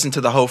don't listen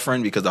to the whole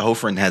friend because the whole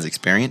friend has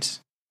experience.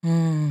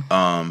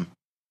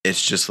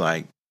 It's just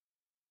like,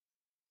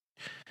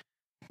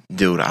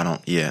 dude, I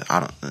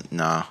don't.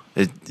 Nah.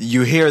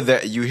 You hear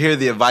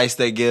the advice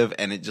they give,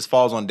 and it just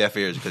falls on deaf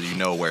ears because you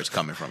know where it's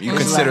coming from. You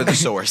consider the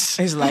source.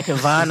 It's like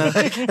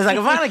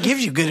Ivana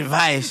gives you good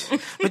advice,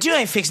 but you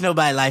ain't fix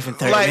nobody's life in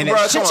 30 Like, minutes.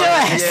 bro, Shut come your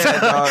on. ass Yeah,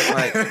 up. dog.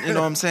 Like, you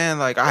know what I'm saying?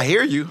 Like, I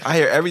hear you. I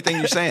hear everything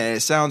you're saying. And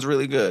it sounds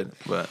really good,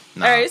 but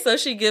nah. All right, so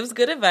she gives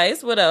good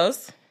advice. What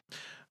else?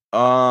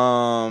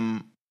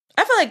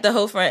 I feel like the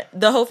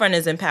whole friend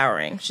is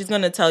empowering. She's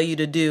going to tell you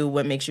to do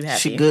what makes you happy.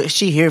 She good.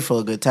 She here for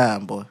a good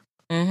time, boy.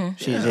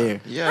 She's here.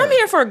 Yeah. I'm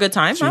here for a good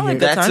time. I like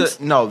good times.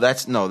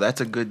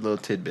 That's a good little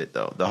tidbit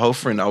though. The whole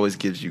friend always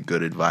gives you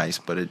good advice,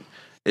 but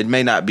it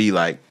may not be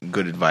like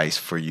good advice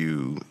for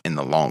you in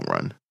the long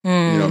run. You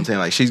know what I'm saying?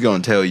 Like she's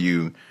gonna tell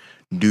you,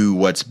 do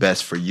what's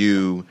best for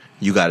you.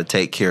 You got to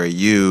take care of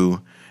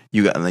you.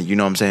 You got, like, you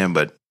know what I'm saying?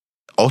 But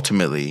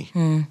ultimately,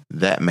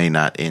 that may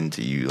not end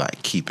to you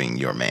like keeping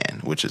your man,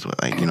 which is what,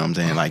 like, you know what I'm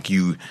saying? Like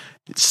you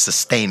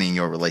sustaining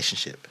your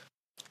relationship.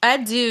 I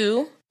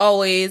do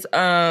always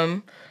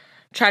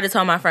try to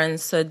tell my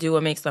friends to do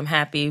what makes them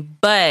happy,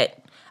 but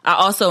I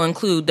also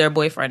include their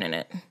boyfriend in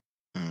it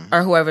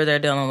or whoever they're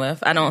dealing with.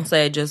 I don't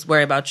say just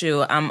worry about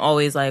you. I'm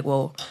always like,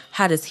 well,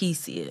 how does he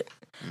see it?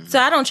 So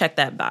I don't check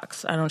that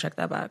box.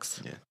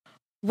 Yeah.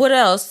 What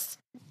else?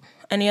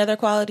 Any other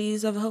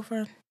qualities of a whole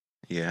friend?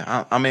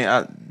 Yeah, I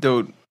mean,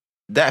 dude,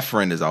 that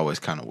friend is always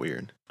kind of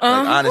weird.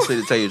 Like,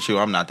 honestly, to tell you the truth,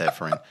 I'm not that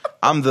friend.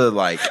 I'm the,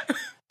 like,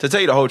 to tell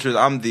you the whole truth,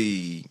 I'm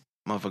the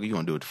motherfucker, you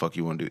want to do what the fuck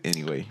you want to do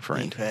anyway,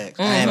 friend. Facts.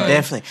 I am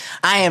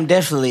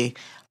definitely.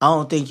 I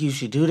don't think you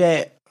should do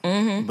that.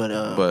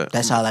 But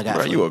that's all I got.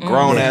 Bro, for you a it.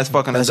 grown ass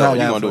fucking That's all adult.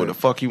 I You got gonna do for what it. the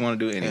fuck you want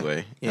to do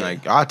anyway. Yeah.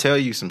 Like, I'll tell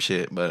you some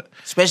shit, but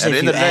Especially at the if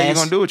end you of the day, you're ask.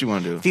 gonna do what you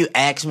want to If do. you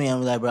ask me,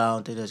 I'm like, bro, I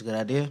don't think that's a good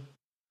idea.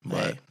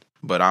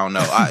 But I don't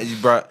know,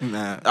 bro.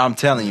 Nah. I'm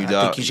telling you, I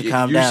dog. think you should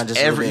calm down just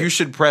a little bit.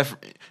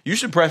 You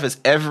should preface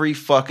every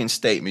fucking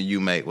statement you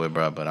make with,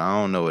 bro. But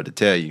I don't know what to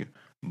tell you.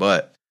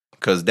 But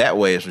because that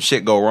way, if some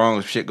shit go wrong,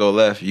 if shit go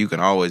left, you can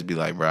always be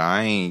like, bro,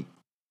 I ain't.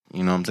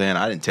 You know what I'm saying?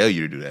 I didn't tell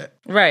you to do that.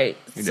 Right.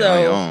 You did it on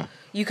your So own.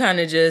 you kind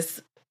of just,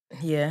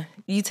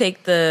 you take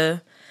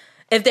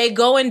if they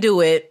go and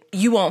do it,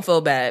 you won't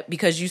feel bad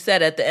because you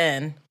said at the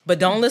end, but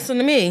don't listen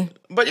to me.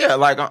 But yeah,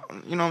 like,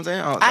 you know what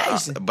I'm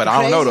saying? But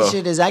I don't know though.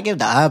 Shit is, I give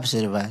the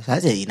opposite advice. I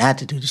tell you not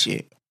to do the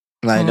shit.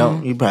 Like,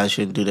 you probably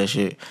shouldn't do that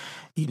shit.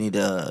 You need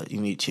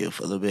to chill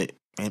for a little bit.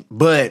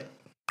 But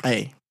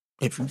hey,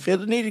 if you feel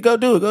the need to go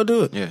do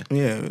it. Yeah.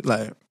 Yeah.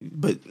 Like,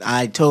 but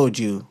I told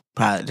you,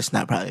 probably that's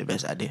not probably the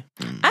best idea.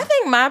 I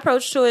think my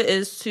approach to it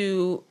is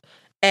to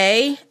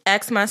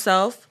ask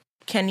myself,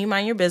 can you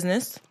mind your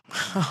business?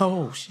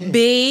 Oh shit.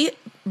 B,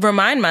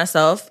 remind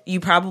myself you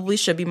probably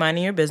should be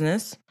minding your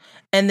business.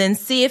 And then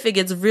C, if it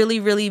gets really,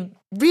 really,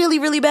 really,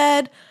 really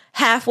bad,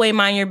 halfway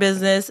mind your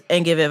business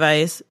and give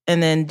advice.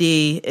 And then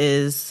D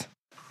is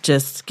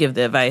just give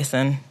the advice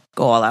and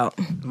go all out.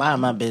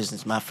 Mind my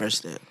business, my first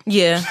step.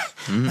 Yeah.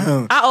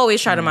 I always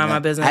try to mind my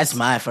business. That's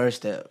my first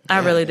step. I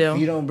really do.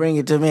 If you don't bring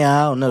it to me,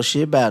 I don't know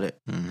shit about it.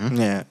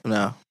 Yeah,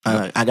 no.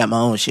 I got my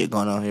own shit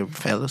going on here,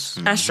 fellas.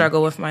 I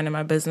struggle with minding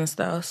my business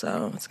though,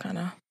 so it's kind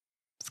of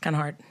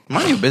hard.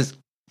 Minding your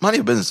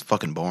business is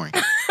fucking boring.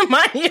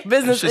 Minding your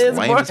business It's just is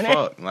lame boring. as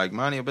fuck. Like,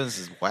 minding your business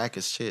is whack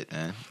as shit,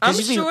 man. I'm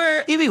 'Cause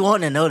sure. you be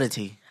wanting to know the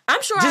tea.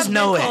 I'm sure. Just I've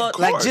know been it. called-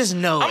 Like, just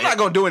know I'm it. not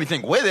gonna do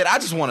anything with it. I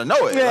just want to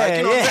know it. Yeah, like,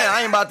 you know what I'm yeah. saying? I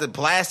ain't about to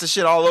blast the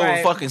shit all over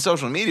Right. fucking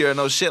social media or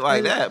no shit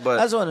like that. But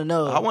I just want to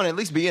know. I want to at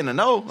least be in the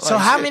know. So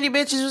Like, how shit. many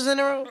bitches was in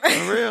the room?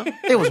 For real?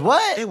 It was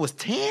what? It was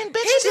 10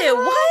 bitches. He did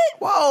what?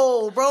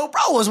 Whoa, bro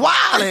was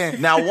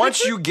wilding. Now,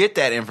 once you get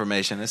that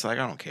information, it's like,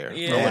 I don't care.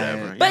 Yeah. Or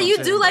whatever. But know you what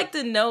I'm do saying? like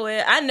to know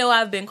it. I know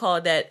I've been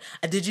called that.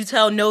 Did you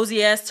tell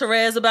nosy ass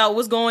Therese about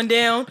what's going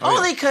down?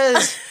 Only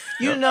because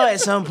you know at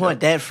some point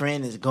that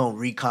friend is gonna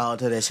recall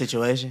to that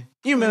situation.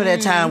 You remember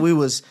that time we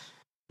was,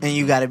 and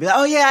you gotta be like,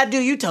 oh yeah, I do.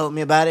 You told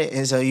me about it,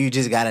 and so you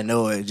just gotta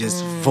know it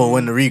just for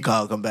when the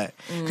recall come back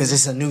because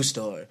it's a new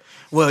story.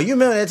 Well, you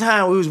remember that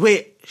time we was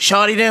with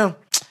Shorty them?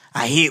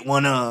 I hit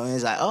one of them.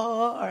 It's like, oh,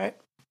 all right,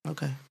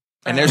 okay,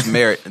 And there's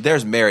merit.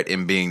 There's merit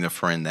in being the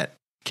friend that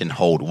can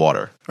hold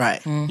water.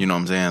 right. You know what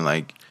I'm saying?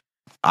 Like,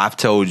 I've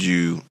told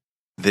you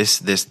this,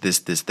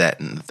 that,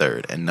 and the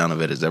third, and none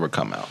of it has ever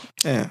come out.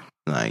 Yeah.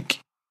 Like,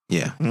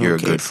 yeah, you're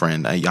Okay. a good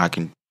friend. I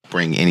can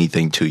bring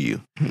anything to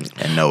you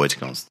and know it's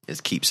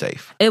keep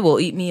safe. It will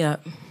eat me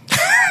up.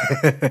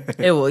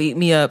 It will eat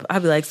me up. I'll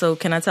be like, so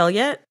can I tell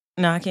yet?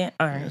 No, I can't.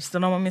 All right,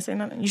 still don't want me to say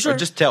nothing. You sure? Or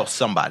just tell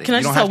somebody. Can I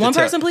You just don't tell have to one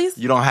person, please?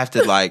 You don't have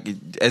to, like,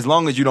 as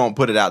long as you don't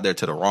put it out there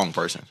to the wrong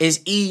person.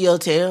 Is E your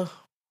tail?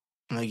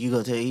 Like you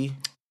go tell E?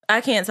 I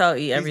can't tell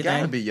E He's gotta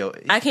everything. be your.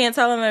 I can't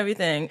tell him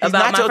everything He's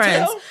about not my your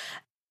friends.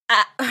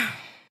 tail?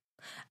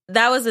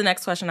 That was the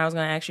next question I was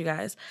going to ask you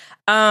guys.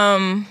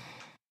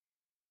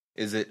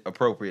 Is it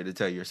appropriate to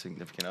tell your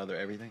significant other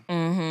everything?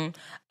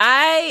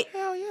 I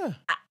Hell yeah.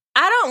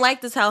 don't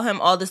like to tell him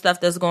all the stuff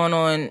that's going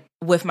on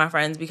with my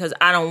friends because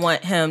I don't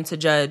want him to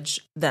judge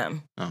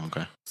them. Oh,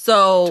 okay.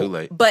 So, Too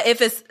late. But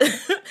if it's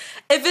if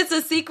it's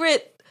a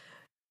secret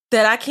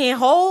that I can't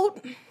hold,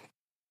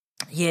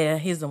 yeah,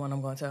 he's the one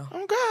I'm going to tell.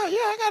 Oh God, yeah,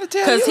 I gotta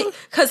tell you.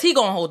 Cause he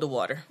gonna hold the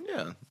water.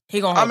 Yeah. He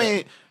gonna. I Hold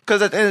mean,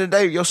 because at the end of the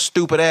day, your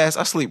stupid ass,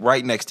 I sleep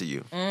right next to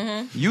you.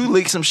 You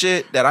leak some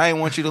shit that I ain't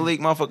want you to leak,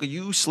 motherfucker.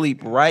 You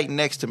sleep right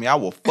next to me. I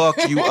will fuck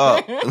you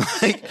up.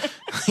 Like,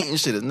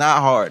 this shit is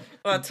not hard.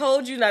 I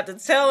told you not to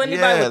tell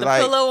anybody Yeah, with the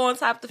like- pillow on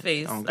top of the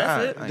face. Oh, That's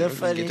God. it. Like, The we can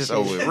funny get this shit.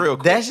 over with real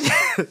quick. That's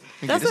Get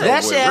this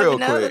that over shit with real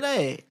happened the other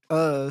quick.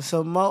 day.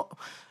 Simone,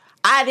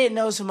 I didn't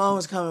know Simone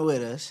was coming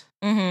with us.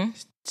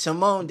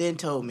 Simone then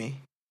told me.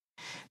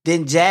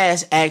 Then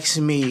Jazz asked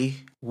me,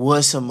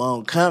 was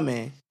Simone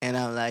coming? And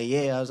I'm like,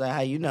 yeah. I was like,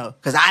 how you know?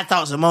 Because I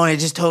thought Simone had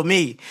just told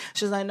me.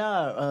 She was like,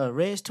 nah,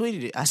 Rez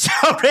tweeted it. I saw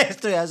Rez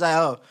tweet it. I was like,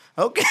 oh,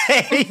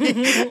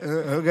 okay.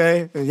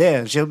 Okay.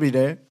 Yeah, she'll be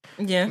there.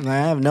 Yeah. And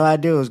I have no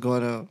idea what's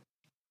going on.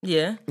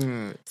 Yeah.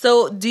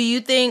 So, do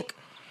you think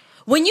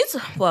when you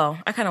well,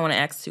 I kind of want to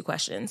ask two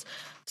questions.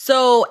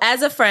 So,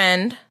 as a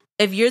friend,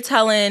 if you're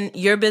telling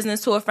your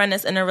business to a friend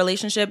that's in a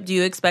relationship, do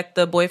you expect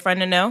the boyfriend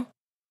to know?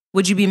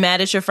 Would you be mad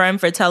at your friend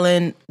for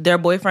telling their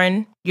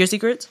boyfriend your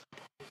secrets?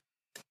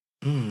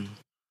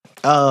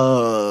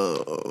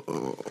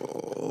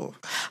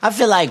 I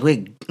feel like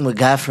with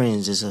guy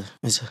friends,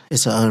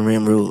 it's an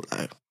unwritten rule.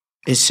 Like,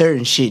 it's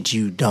certain shit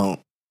you don't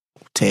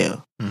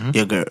tell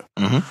your girl.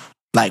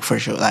 Like for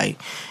sure. Like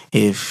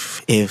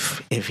if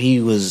he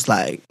was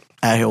like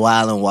out here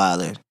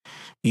wilding,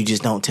 you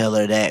just don't tell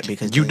her that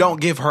because You then- don't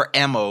give her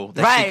ammo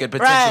that Right, she could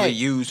potentially right,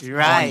 use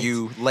right, on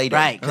you later.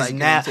 Right, because Like, you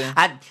know what now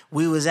I'm saying?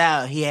 we was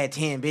out. He had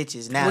 10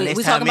 bitches. Now We next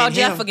talking time me about and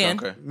Jeff him- again.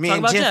 Okay. Me Talk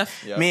and about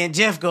Jeff, Jeff. Yeah. me and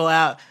Jeff go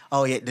out.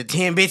 Oh yeah, the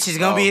 10 bitches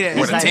gonna be there.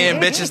 Were It's the like-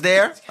 10 bitches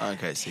there?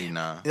 Okay, see,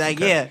 nah. Like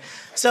Okay. yeah.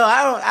 So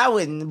I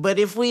wouldn't. But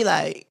if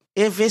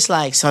it's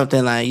like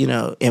something like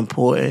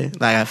important,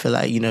 like I feel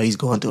like he's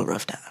going through a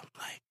rough time.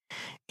 Like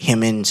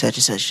him and such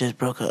just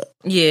broke up.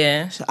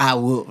 Yeah. So I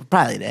will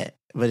probably that,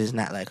 but it's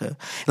not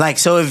like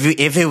so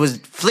if it was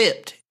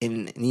flipped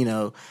and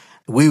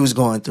we was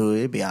going through it,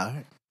 it'd be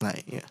alright.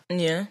 Like yeah.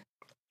 Yeah.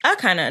 I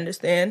kind of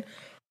understand.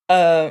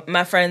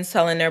 My friends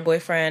telling their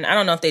boyfriend, I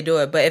don't know if they do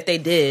it, but if they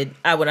did,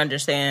 I would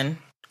understand.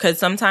 Because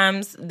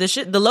sometimes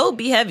the load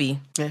be heavy.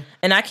 Yeah.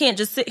 And I can't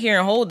just sit here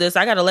and hold this.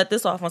 I got to let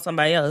this off on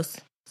somebody else.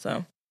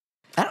 So.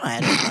 I don't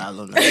have no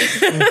problem.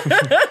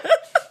 No.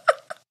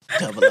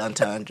 Double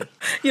entendre.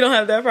 You don't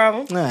have that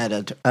problem? I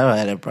don't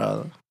have that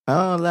problem. I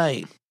don't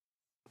like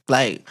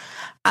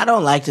I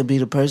don't like to be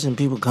the person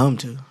people come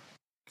to.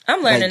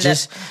 I'm learning like,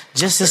 just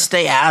to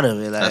stay out of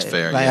it. Like, That's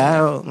fair, Like yeah. I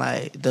don't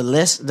like the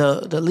less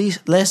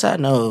I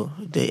know,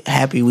 the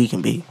happy we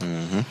can be.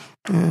 That's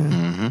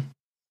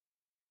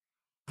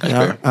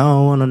I fair.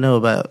 don't want to know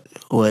about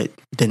what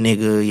the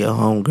nigga your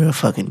homegirl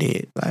fucking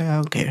did. Like I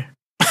don't care.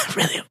 I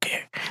really don't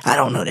care. I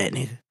don't know that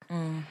nigga.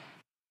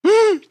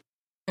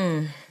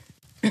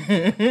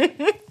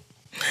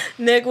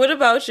 Nick, what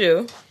about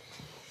you?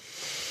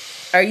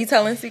 Are you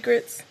telling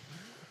secrets?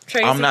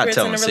 Trade I'm not secrets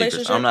telling in a secrets.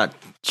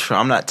 relationship?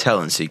 I'm not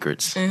telling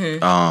secrets.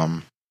 Mm-hmm.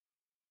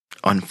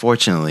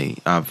 Unfortunately,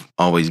 I've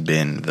always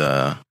been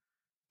the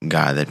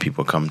guy that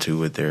people come to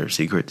with their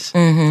secrets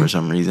Mm-hmm. for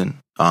some reason.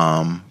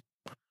 I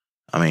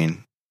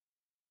mean,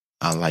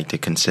 I like to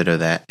consider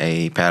that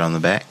a pat on the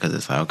back because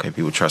it's like, okay,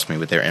 people trust me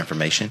with their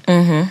information.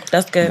 Mm-hmm.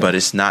 That's good. But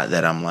it's not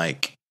that I'm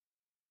like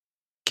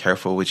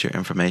careful with your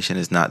information.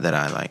 It's not that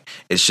I like.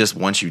 It's just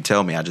once you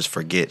tell me, I just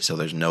forget. So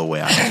there's no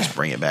way I can just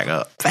bring it back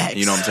up. Facts.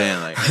 You know what I'm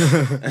saying? Like,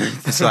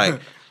 it's like,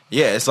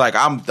 yeah, it's like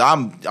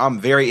I'm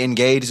very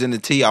engaged in the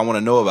tea. I want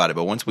to know about it.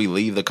 But once we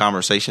leave the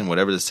conversation,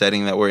 whatever the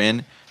setting that we're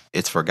in,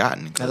 it's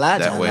forgotten. A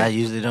lot of that times, I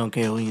usually don't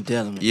care when you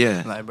tell me.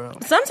 Yeah. Like, bro.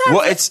 Sometimes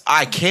Well,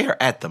 I care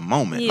at the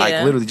moment, like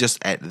Yeah. literally just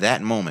at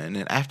that moment, and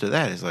then after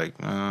that, it's like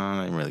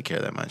I didn't really care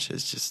that much.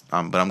 It's just,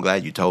 but I'm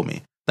glad you told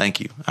me. Thank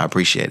you, I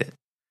appreciate it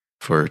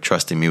for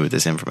trusting me with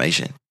this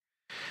information.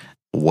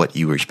 What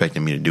you were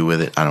expecting me to do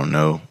with it, I don't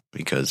know,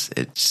 because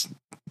it's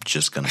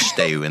just gonna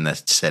stay in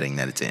that setting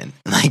that it's in.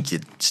 Like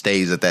it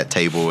stays at that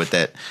table with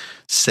that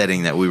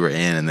setting that we were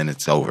in, and then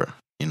it's over.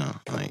 You know,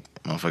 like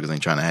motherfuckers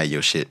ain't trying to have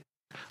your shit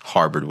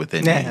harbored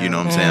within Yeah. you. You know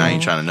what I'm saying? I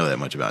ain't trying to know that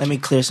much about Let you. me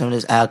clear some of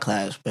this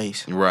iCloud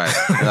space. Right.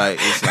 Like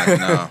it's like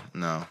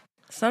no.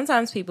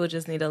 sometimes people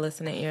just need a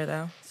listening ear,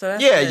 though. So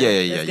that's Yeah. good.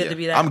 It's good to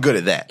be that. I'm good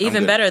at that. I'm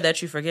Even good. better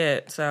that you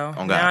forget. So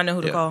On now God. I know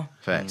who to Yeah. call.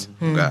 Facts.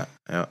 On God.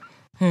 Yeah.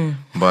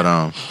 But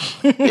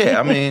yeah,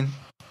 I mean,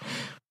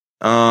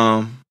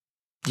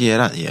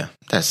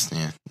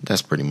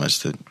 that's pretty much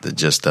the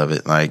gist of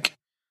it. Like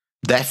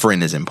that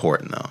friend is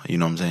important though. You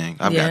know what I'm saying?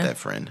 I've Yeah. got that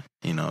friend.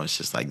 You know, it's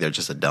just like they're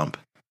just a dump.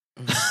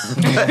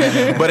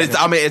 But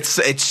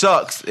it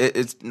sucks.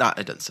 It's not.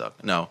 It doesn't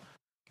suck. No,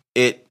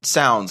 it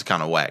sounds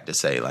kind of whack to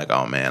say like,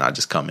 oh man, I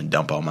just come and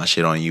dump all my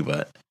shit on you.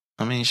 But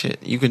I mean,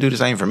 shit, you can do the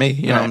same for me.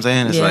 You know what I'm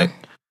saying? It's Yeah. like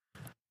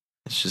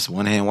it's just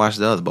one hand wash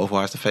the other, both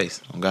wash the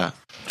face. Oh God.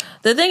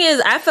 The thing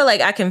is, I feel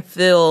like I can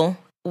feel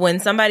when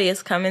somebody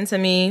is coming to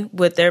me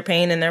with their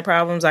pain and their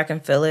problems. I can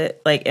feel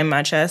it like in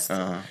my chest,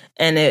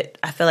 and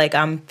I feel like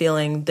I'm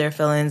feeling their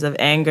feelings of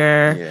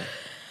anger, Yeah.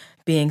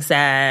 being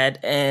sad,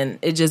 and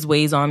it just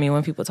weighs on me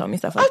when people tell me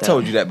stuff like I that.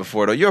 told you that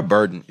before though. You're a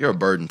burden. You're a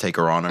burden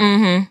taker on her.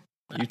 You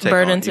take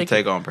Burden on, you taker.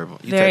 take on people.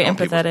 You Very take on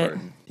people's empathetic.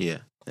 burden. Yeah.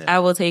 I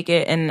will take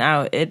it, and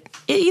it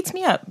eats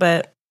me up,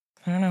 but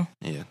I don't know.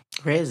 Yeah.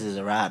 Rez is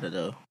a rider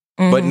though.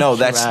 But no,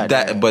 that's Right,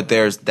 that. right. But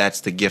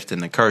that's the gift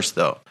and the curse,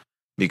 though,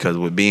 because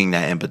with being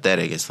that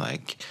empathetic, it's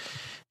like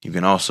you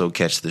can also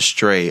catch the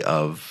stray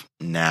of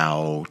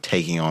now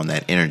taking on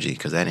that energy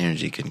because that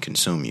energy can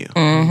consume you.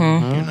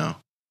 Mm-hmm. You know.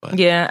 But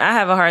Yeah, I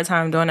have a hard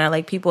time doing that.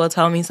 Like people will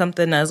tell me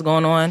something that's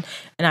going on,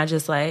 and I'm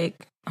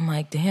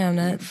like, damn,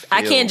 that's.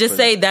 I feel can't just for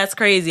say that's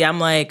crazy. I'm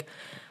like,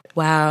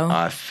 wow.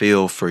 I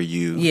feel for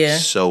you Yeah.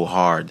 so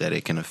hard that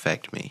it can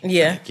affect me.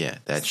 Yeah. Like, yeah.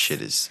 That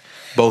shit is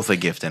both a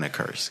gift and a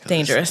curse. 'Cause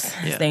Dangerous. It's,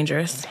 It's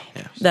dangerous.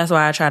 Yeah. That's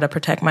why I try to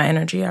protect my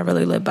energy. I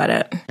really live by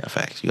that. Yeah,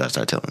 facts. You gotta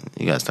start telling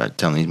these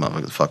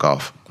motherfuckers to fuck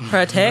off.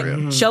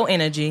 Protect, show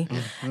energy.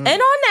 And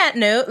on that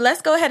note,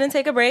 let's go ahead and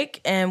take a break,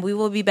 and we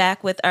will be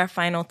back with our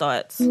final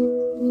thoughts.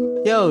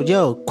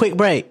 Yo, quick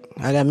break.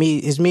 I got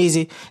it's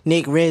Meezy,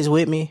 Nick, Rez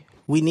with me.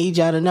 We need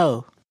y'all to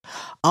know.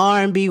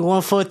 R&B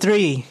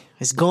 143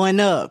 is going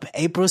up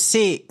April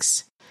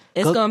 6th.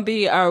 It's going to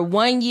be our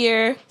 1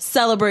 year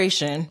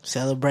celebration.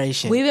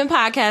 Celebration. We've been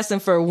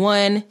podcasting for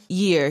 1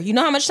 year. You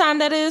know how much time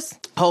that is?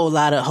 whole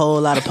lot of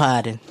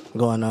podding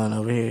going on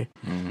over here.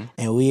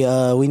 And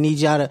we need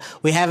y'all to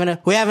we're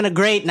having a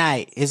great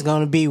night. It's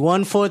gonna be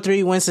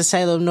 143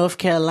 Winston-Salem, North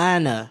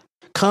Carolina.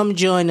 Come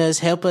join us,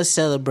 help us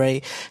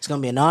celebrate. It's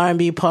gonna be an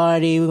R&B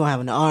party. We're gonna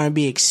have an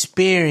R&B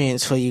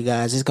experience for you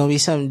guys. It's gonna be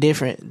something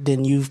different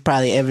than you've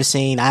probably ever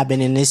seen. I've been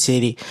in this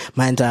city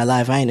my entire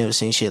life. I ain't never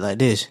seen shit like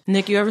this.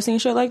 Nick, you ever seen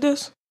shit like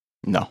this?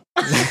 No.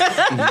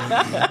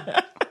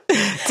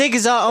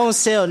 Tickets are on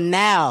sale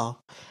now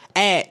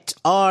at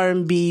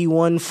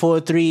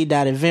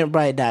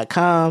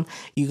rnb143.eventbrite.com.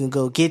 You can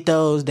go get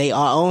those. They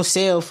are on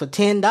sale for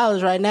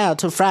 $10 right now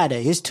till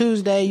Friday. It's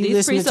Tuesday. You These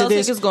listening to pre-sale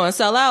this? tickets going to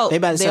sell out. They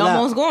about to sell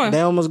almost out. gone.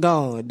 They almost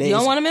gone. You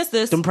don't want to miss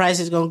this. Them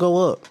prices gonna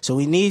go up. So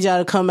we need y'all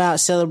to come out,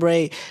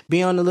 celebrate.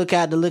 Be on the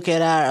lookout to look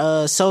at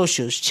our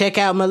socials. Check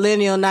out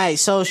Millennial Night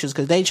socials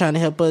because they trying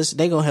to help us.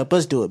 They gonna help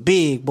us do it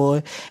big,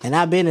 boy. And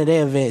I've been to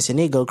their events and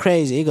it go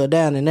crazy. It go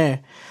down in there.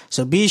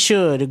 So be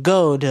sure to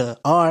go to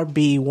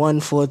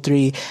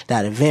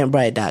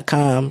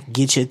rb143.eventbrite.com.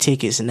 Get your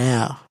tickets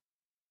now.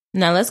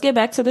 Now let's get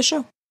back to the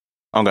show.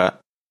 Oh God.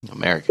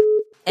 America.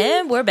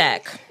 And we're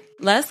back.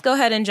 Let's go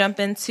ahead and jump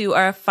into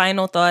our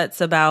final thoughts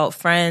about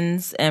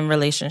friends and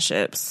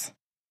relationships.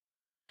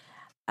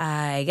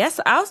 I guess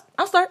I'll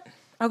start.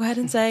 I'll go ahead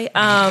and say,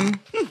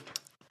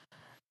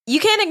 you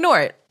can't ignore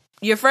it.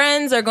 Your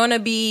friends are going to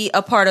be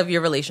a part of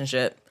your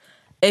relationship.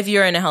 If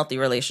you're in a healthy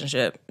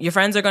relationship, your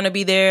friends are going to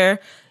be there.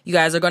 You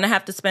guys are going to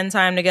have to spend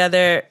time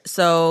together.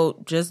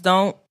 So just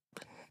don't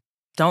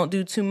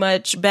do too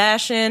much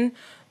bashing.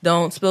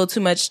 Don't spill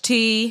too much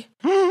tea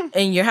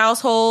in your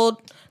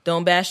household.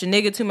 Don't bash your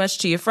nigga too much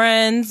to your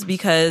friends,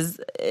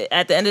 because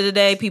at the end of the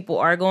day, people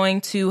are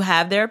going to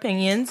have their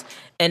opinions,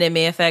 and it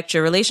may affect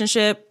your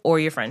relationship or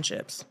your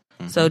friendships.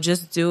 So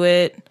just do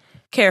it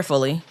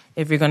carefully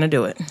if you're going to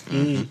do it.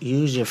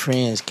 Use your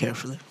friends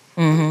carefully.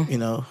 You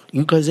know,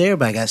 because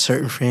everybody got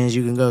certain friends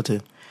you can go to.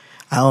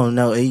 I don't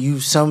know.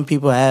 Some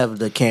people have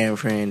the caring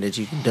friend that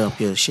you can dump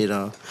your shit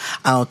on.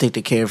 I don't think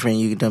the caring friend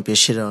you can dump your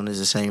shit on is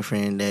the same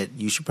friend that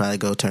you should probably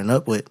go turn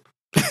up with.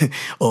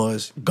 Or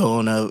go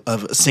on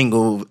a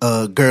single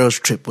girls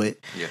trip with.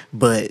 Yeah.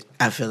 But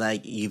I feel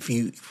like if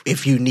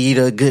you need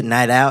a good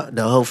night out,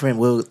 the whole friend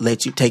will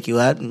let you take you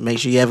out and make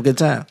sure you have a good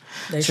time.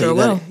 They sure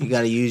will. You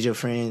got to use your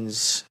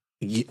friends.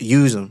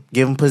 Use them.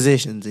 Give them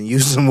positions and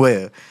use them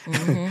well.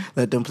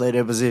 Let them play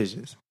their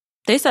positions.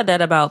 They said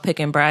that about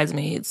picking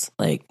bridesmaids.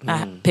 Like,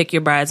 pick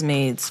your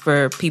bridesmaids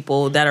for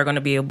people that are going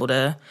to be able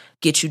to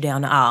get you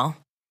down the aisle.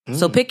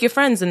 So pick your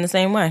friends in the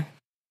same way.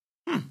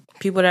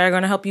 People that are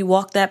going to help you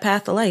walk that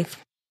path of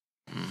life.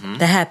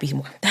 The happy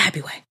way.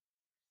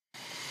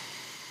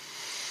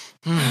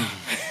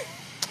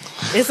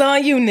 It's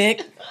on you,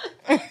 Nick.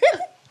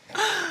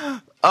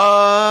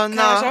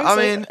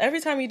 No, every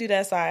time you do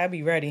that sigh, I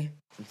be ready.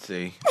 Let's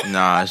see.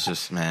 Nah, it's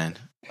just, man.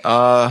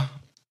 I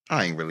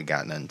ain't really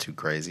got nothing too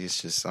crazy.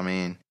 It's just,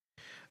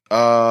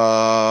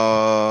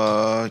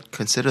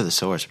 consider the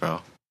source,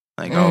 bro.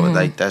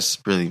 Like, that's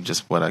really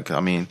just what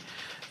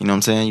you know what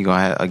I'm saying? You're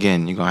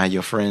going to have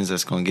your friends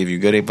that's going to give you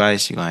good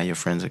advice. You're going to have your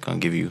friends that are going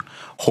to give you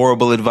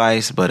horrible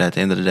advice. But at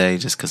the end of the day,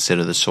 just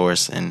consider the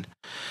source. And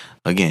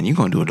again, you're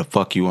going to do what the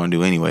fuck you want to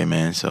do anyway,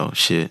 man. So,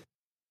 shit.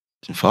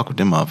 Just fuck with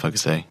them motherfuckers,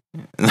 say.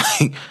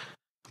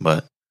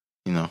 But,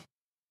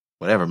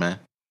 whatever, man.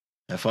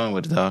 Have fun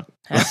with it, dog.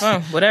 Have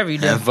fun. Whatever you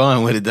do. Have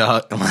fun with it,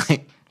 dog.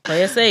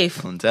 Play it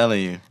safe. I'm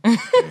telling you.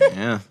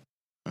 Yeah.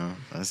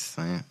 That's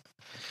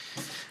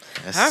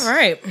all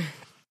right.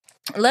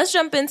 Let's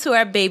jump into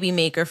our baby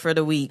maker for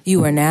the week.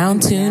 You are now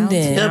tuned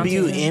in.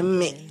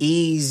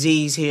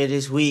 WMEZ's here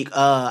this week.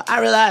 I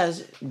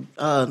realized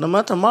the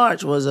month of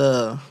March was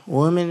a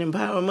Woman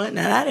Empowerment Month.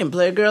 Now, I didn't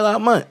play a girl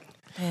out month.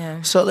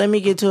 Yeah. So let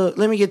me get to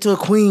a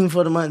queen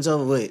for the month's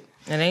over with.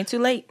 It ain't too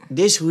late.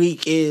 This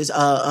week is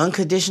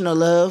Unconditional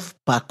Love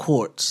by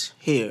Quartz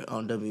here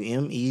on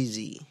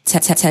WMEZ.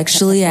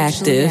 Textually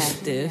active.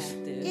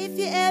 If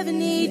you ever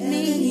need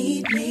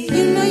me,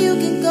 you know you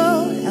can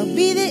go. I'll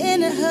be there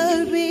in a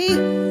hurry.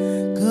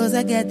 Cause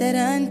I got that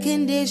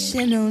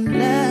unconditional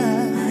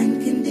love.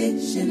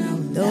 Unconditional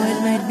love. Though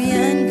it might be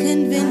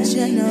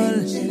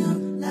unconventional.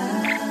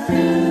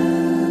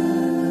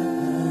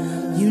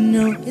 You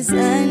know it's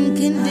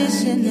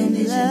unconditional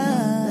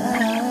love.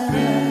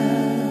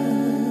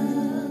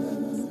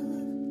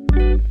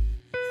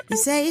 You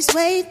say it's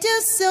way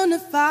too soon to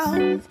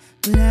fall,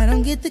 but I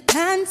don't get the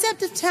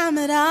concept of time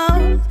at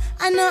all.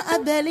 I know I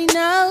barely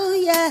know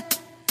ya,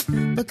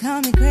 but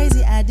call me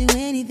crazy, I'd do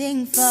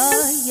anything for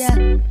ya.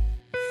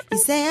 You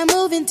say I'm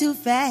moving too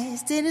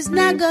fast and it's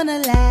not gonna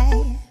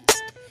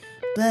last,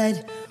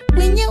 but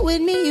when you're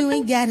with me, you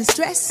ain't gotta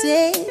stress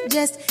it.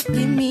 Just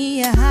give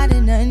me a heart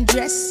and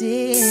undress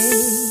it.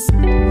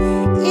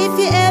 If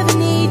you ever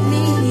need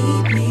me,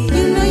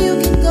 you know you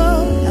can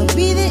go. I'll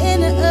be there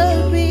in a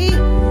hurry.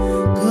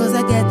 Cause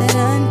I got that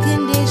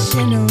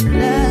unconditional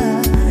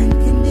love.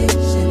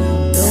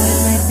 Unconditional. Though it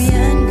might be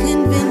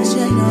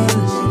unconventional.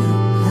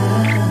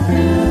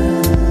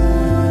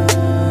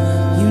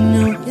 You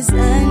know it's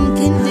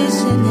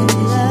unconditional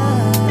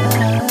love.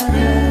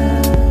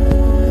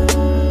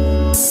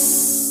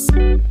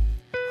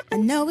 I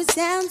know it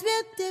sounds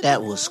real different.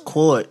 That was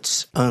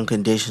Quartz,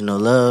 Unconditional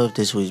Love,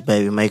 this week's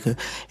Baby Maker.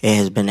 It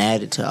has been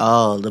added to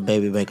all the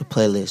Baby Maker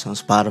playlists on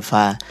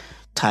Spotify,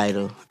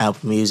 Tidal,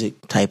 Apple Music.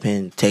 Type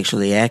in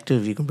Textually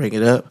Active, you can bring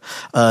it up.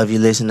 If you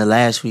listen to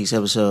last week's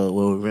episode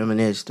where we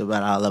reminisced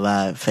about all of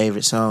our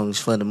favorite songs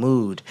for the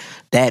mood,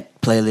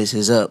 that playlist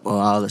is up on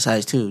all the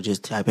sites too.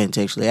 Just type in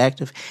Textually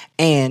Active.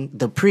 And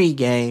the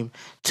pregame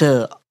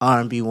to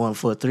R&B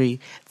 143,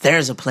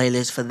 there's a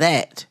playlist for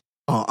that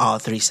on all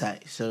three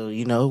sites. So,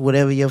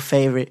 whatever your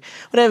favorite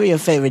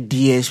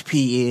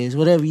DSP is,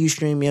 whatever you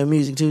stream your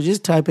music to,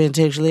 just type in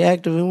Textually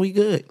Active and we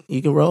good.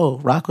 You can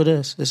rock with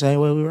us the same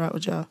way we rock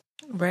with y'all.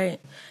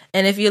 Right.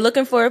 And if you're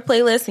looking for a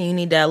playlist and you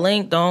need that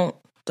link, don't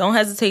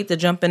hesitate to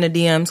jump in the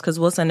DMs because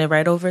we'll send it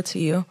right over to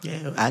you.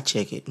 Yeah, I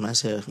check it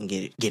myself and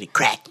get it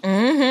cracked.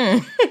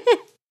 Mm-hmm.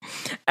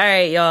 All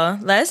right, y'all.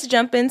 Let's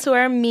jump into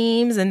our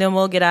memes and then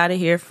we'll get out of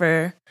here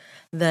for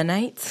the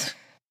night.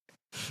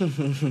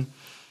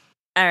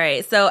 All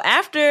right. So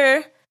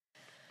after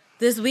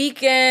this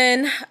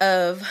weekend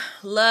of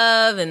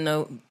love and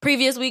the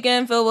previous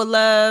weekend filled with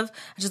love,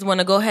 I just want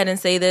to go ahead and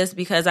say this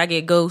because I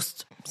get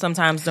ghosted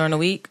sometimes during the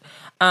week.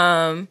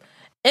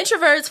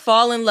 Introverts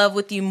fall in love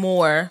with you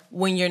more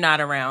when you're not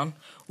around.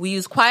 We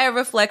use quiet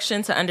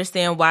reflection to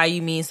understand why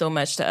you mean so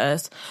much to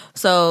us.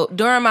 So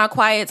during my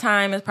quiet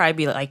time, it'd probably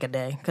be like a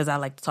day because I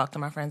like to talk to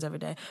my friends every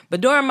day.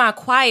 But during my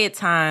quiet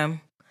time,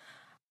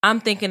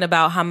 I'm thinking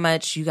about how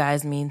much you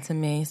guys mean to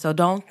me. So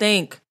don't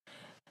think,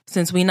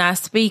 since we not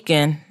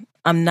speaking,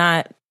 I'm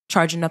not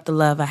charging up the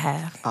love I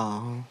have.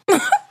 Oh,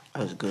 that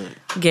was good.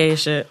 Gay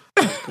as shit.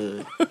 That's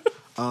good.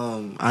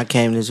 I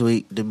came this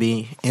week to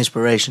be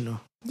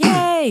inspirational.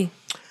 Yay!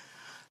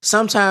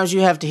 Sometimes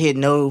you have to hit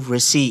no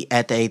receipt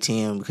at the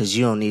ATM because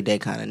you don't need that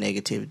kind of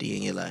negativity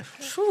in your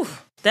life. Whew,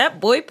 that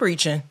boy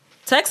preaching.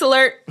 Text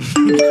alert.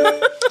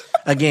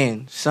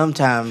 Again,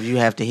 sometimes you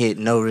have to hit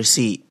no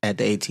receipt at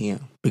the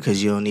ATM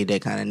because you don't need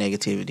that kind of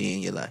negativity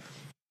in your life.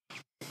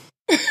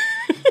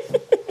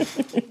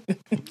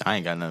 I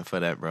ain't got nothing for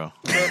that, bro.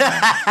 I ain't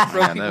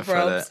got nothing for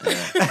that.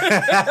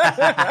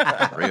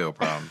 Yeah. Real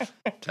problems.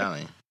 I'm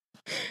telling you.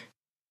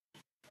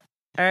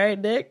 All right,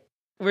 Nick.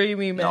 Where you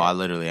mean, man? No, I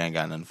literally ain't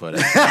got nothing for that.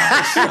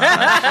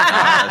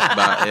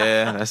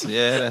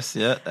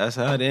 That's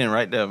how it end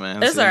right there,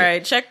 man. It's all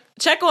right.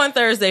 Check on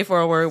Thursday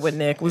for a word with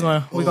Nick. We're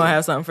gonna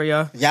have something for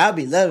y'all. Y'all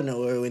be loving the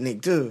word with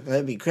Nick too.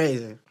 That'd be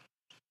crazy.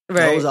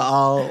 Right. Those are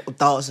all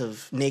thoughts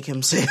of Nick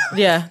himself.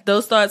 Yeah,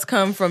 those thoughts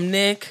come from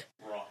Nick.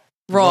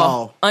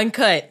 Raw.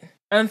 Uncut,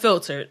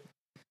 unfiltered.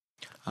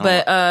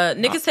 But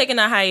Nick is taking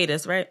a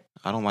hiatus, right?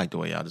 I don't like the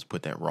way y'all just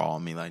put that raw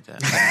on me like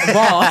that.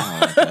 Raw.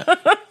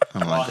 I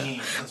don't like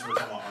that. Since we're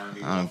talking about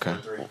R&B, Okay.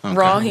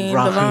 Raheem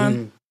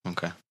Devon.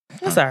 Okay.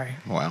 That's all right.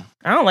 Wow.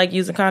 I don't like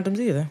using condoms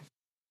either.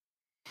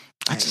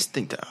 I just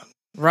think that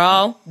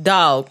Raw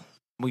dog.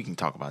 we can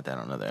talk about that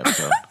on another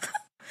episode.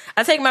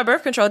 I take my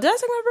birth control. Did I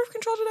take my birth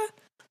control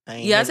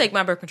today? I take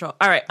my birth control.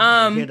 All right.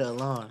 Hear the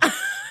alarm.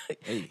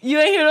 You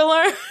ain't here to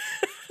learn?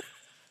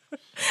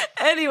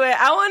 Anyway,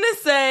 I want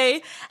to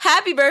say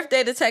happy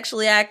birthday to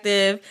Textually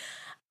Active.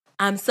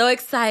 I'm so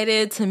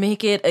excited to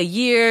make it a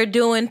year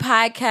doing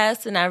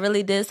podcasts, and I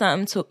really did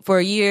something for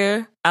a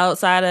year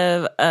outside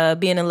of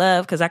being in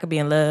love, because I could be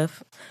in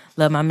love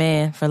my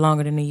man for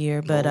longer than a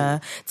year. But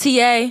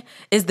TA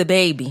is the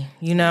baby,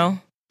 you know,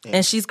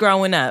 and she's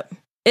growing up.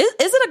 Is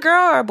it a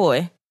girl or a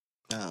boy?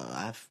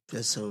 I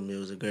assumed it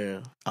was a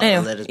girl. All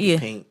Damn, the letters be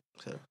pink.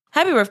 So.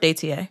 Happy birthday,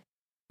 TA.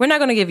 We're not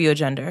going to give you a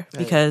gender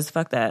because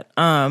fuck that.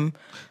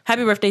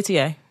 Happy birthday,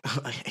 TA.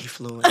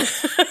 Affluent.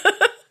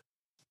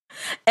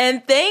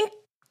 And thank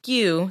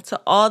you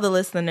to all the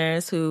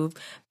listeners who've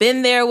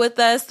been there with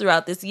us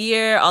throughout this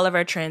year, all of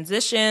our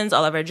transitions,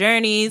 all of our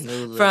journeys,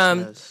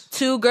 from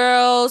two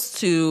girls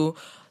and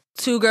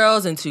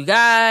two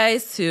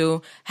guys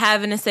to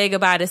having to say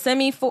goodbye to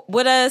Semi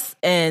with us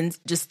and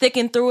just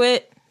sticking through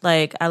it.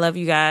 Like, I love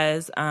you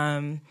guys.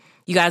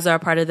 You guys are a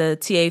part of the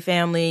TA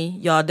family.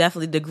 Y'all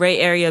definitely the gray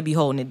area be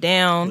holding it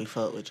down. We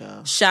fuck with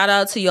y'all. Shout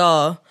out to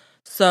y'all.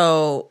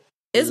 So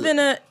it's been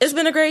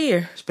a great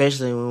year.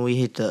 Especially when we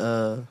hit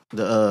the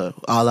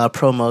all our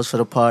promos for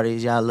the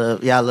parties. Y'all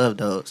love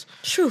those.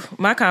 Phew,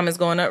 my comments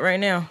going up right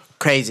now.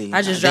 Crazy.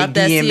 I just dropped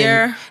that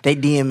Sierra. They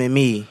DMing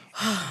me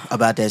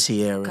about that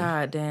Sierra.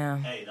 God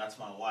damn. Hey, that's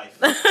my wife.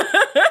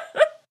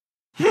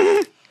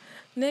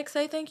 Nick,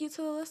 say thank you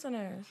to the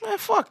listeners. Man,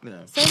 fuck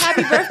them. Say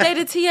happy birthday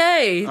to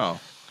TA. Oh,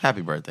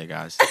 happy birthday,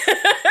 guys.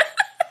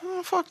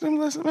 Oh, fuck them,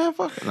 listen, man.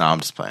 Fuck them. No, I'm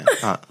just playing.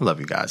 I love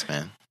you guys,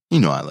 man. You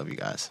know I love you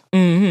guys.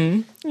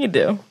 Mm-hmm. You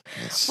do.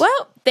 Yes.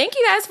 Well, thank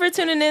you guys for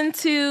tuning in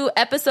to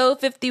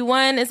episode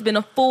 51. It's been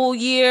a full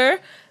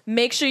year.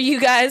 Make sure you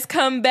guys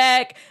come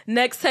back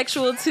next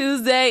Sexual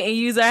Tuesday and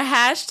use our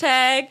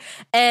hashtag.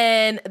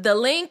 And the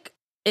link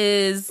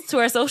is to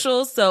our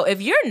socials. So if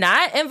you're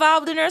not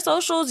involved in our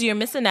socials, you're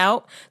missing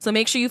out. So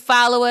make sure you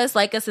follow us,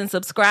 like us, and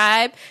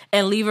subscribe,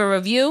 and leave a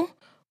review.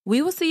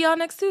 We will see y'all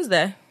next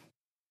Tuesday.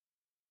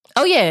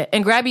 Oh, yeah,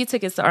 and grab your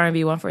tickets to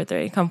R&B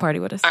 143. Come party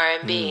with us.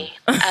 R&B,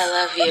 I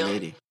love you.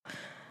 Lady.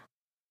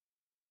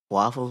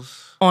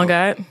 Waffles. On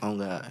God. On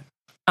God.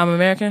 I'm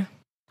American.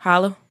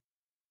 Holla.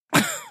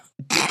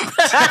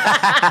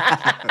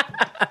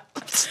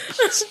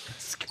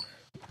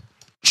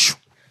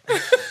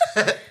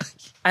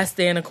 I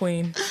stand a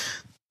queen.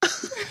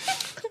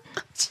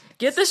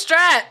 Get the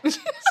strap. Get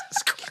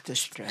the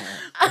strap.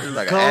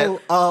 Like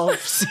Go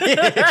off, sis.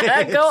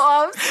 Go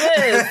off,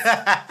 sis.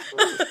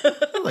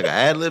 like an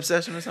ad-lib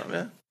session or something,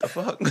 man. The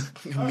fuck?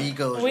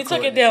 Migos. We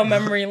took it down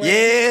memory lane.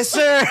 Yes,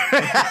 sir.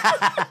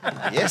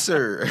 Yes,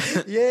 sir.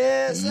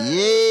 Yes, sir.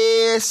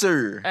 Yes,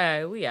 sir. All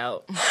right, we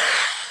out.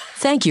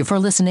 Thank you for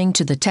listening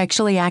to the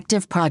Textually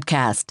Active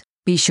podcast.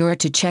 Be sure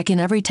to check in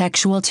every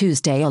Textual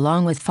Tuesday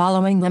along with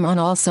following them on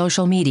all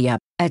social media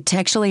at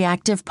Textually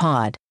Active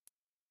Pod.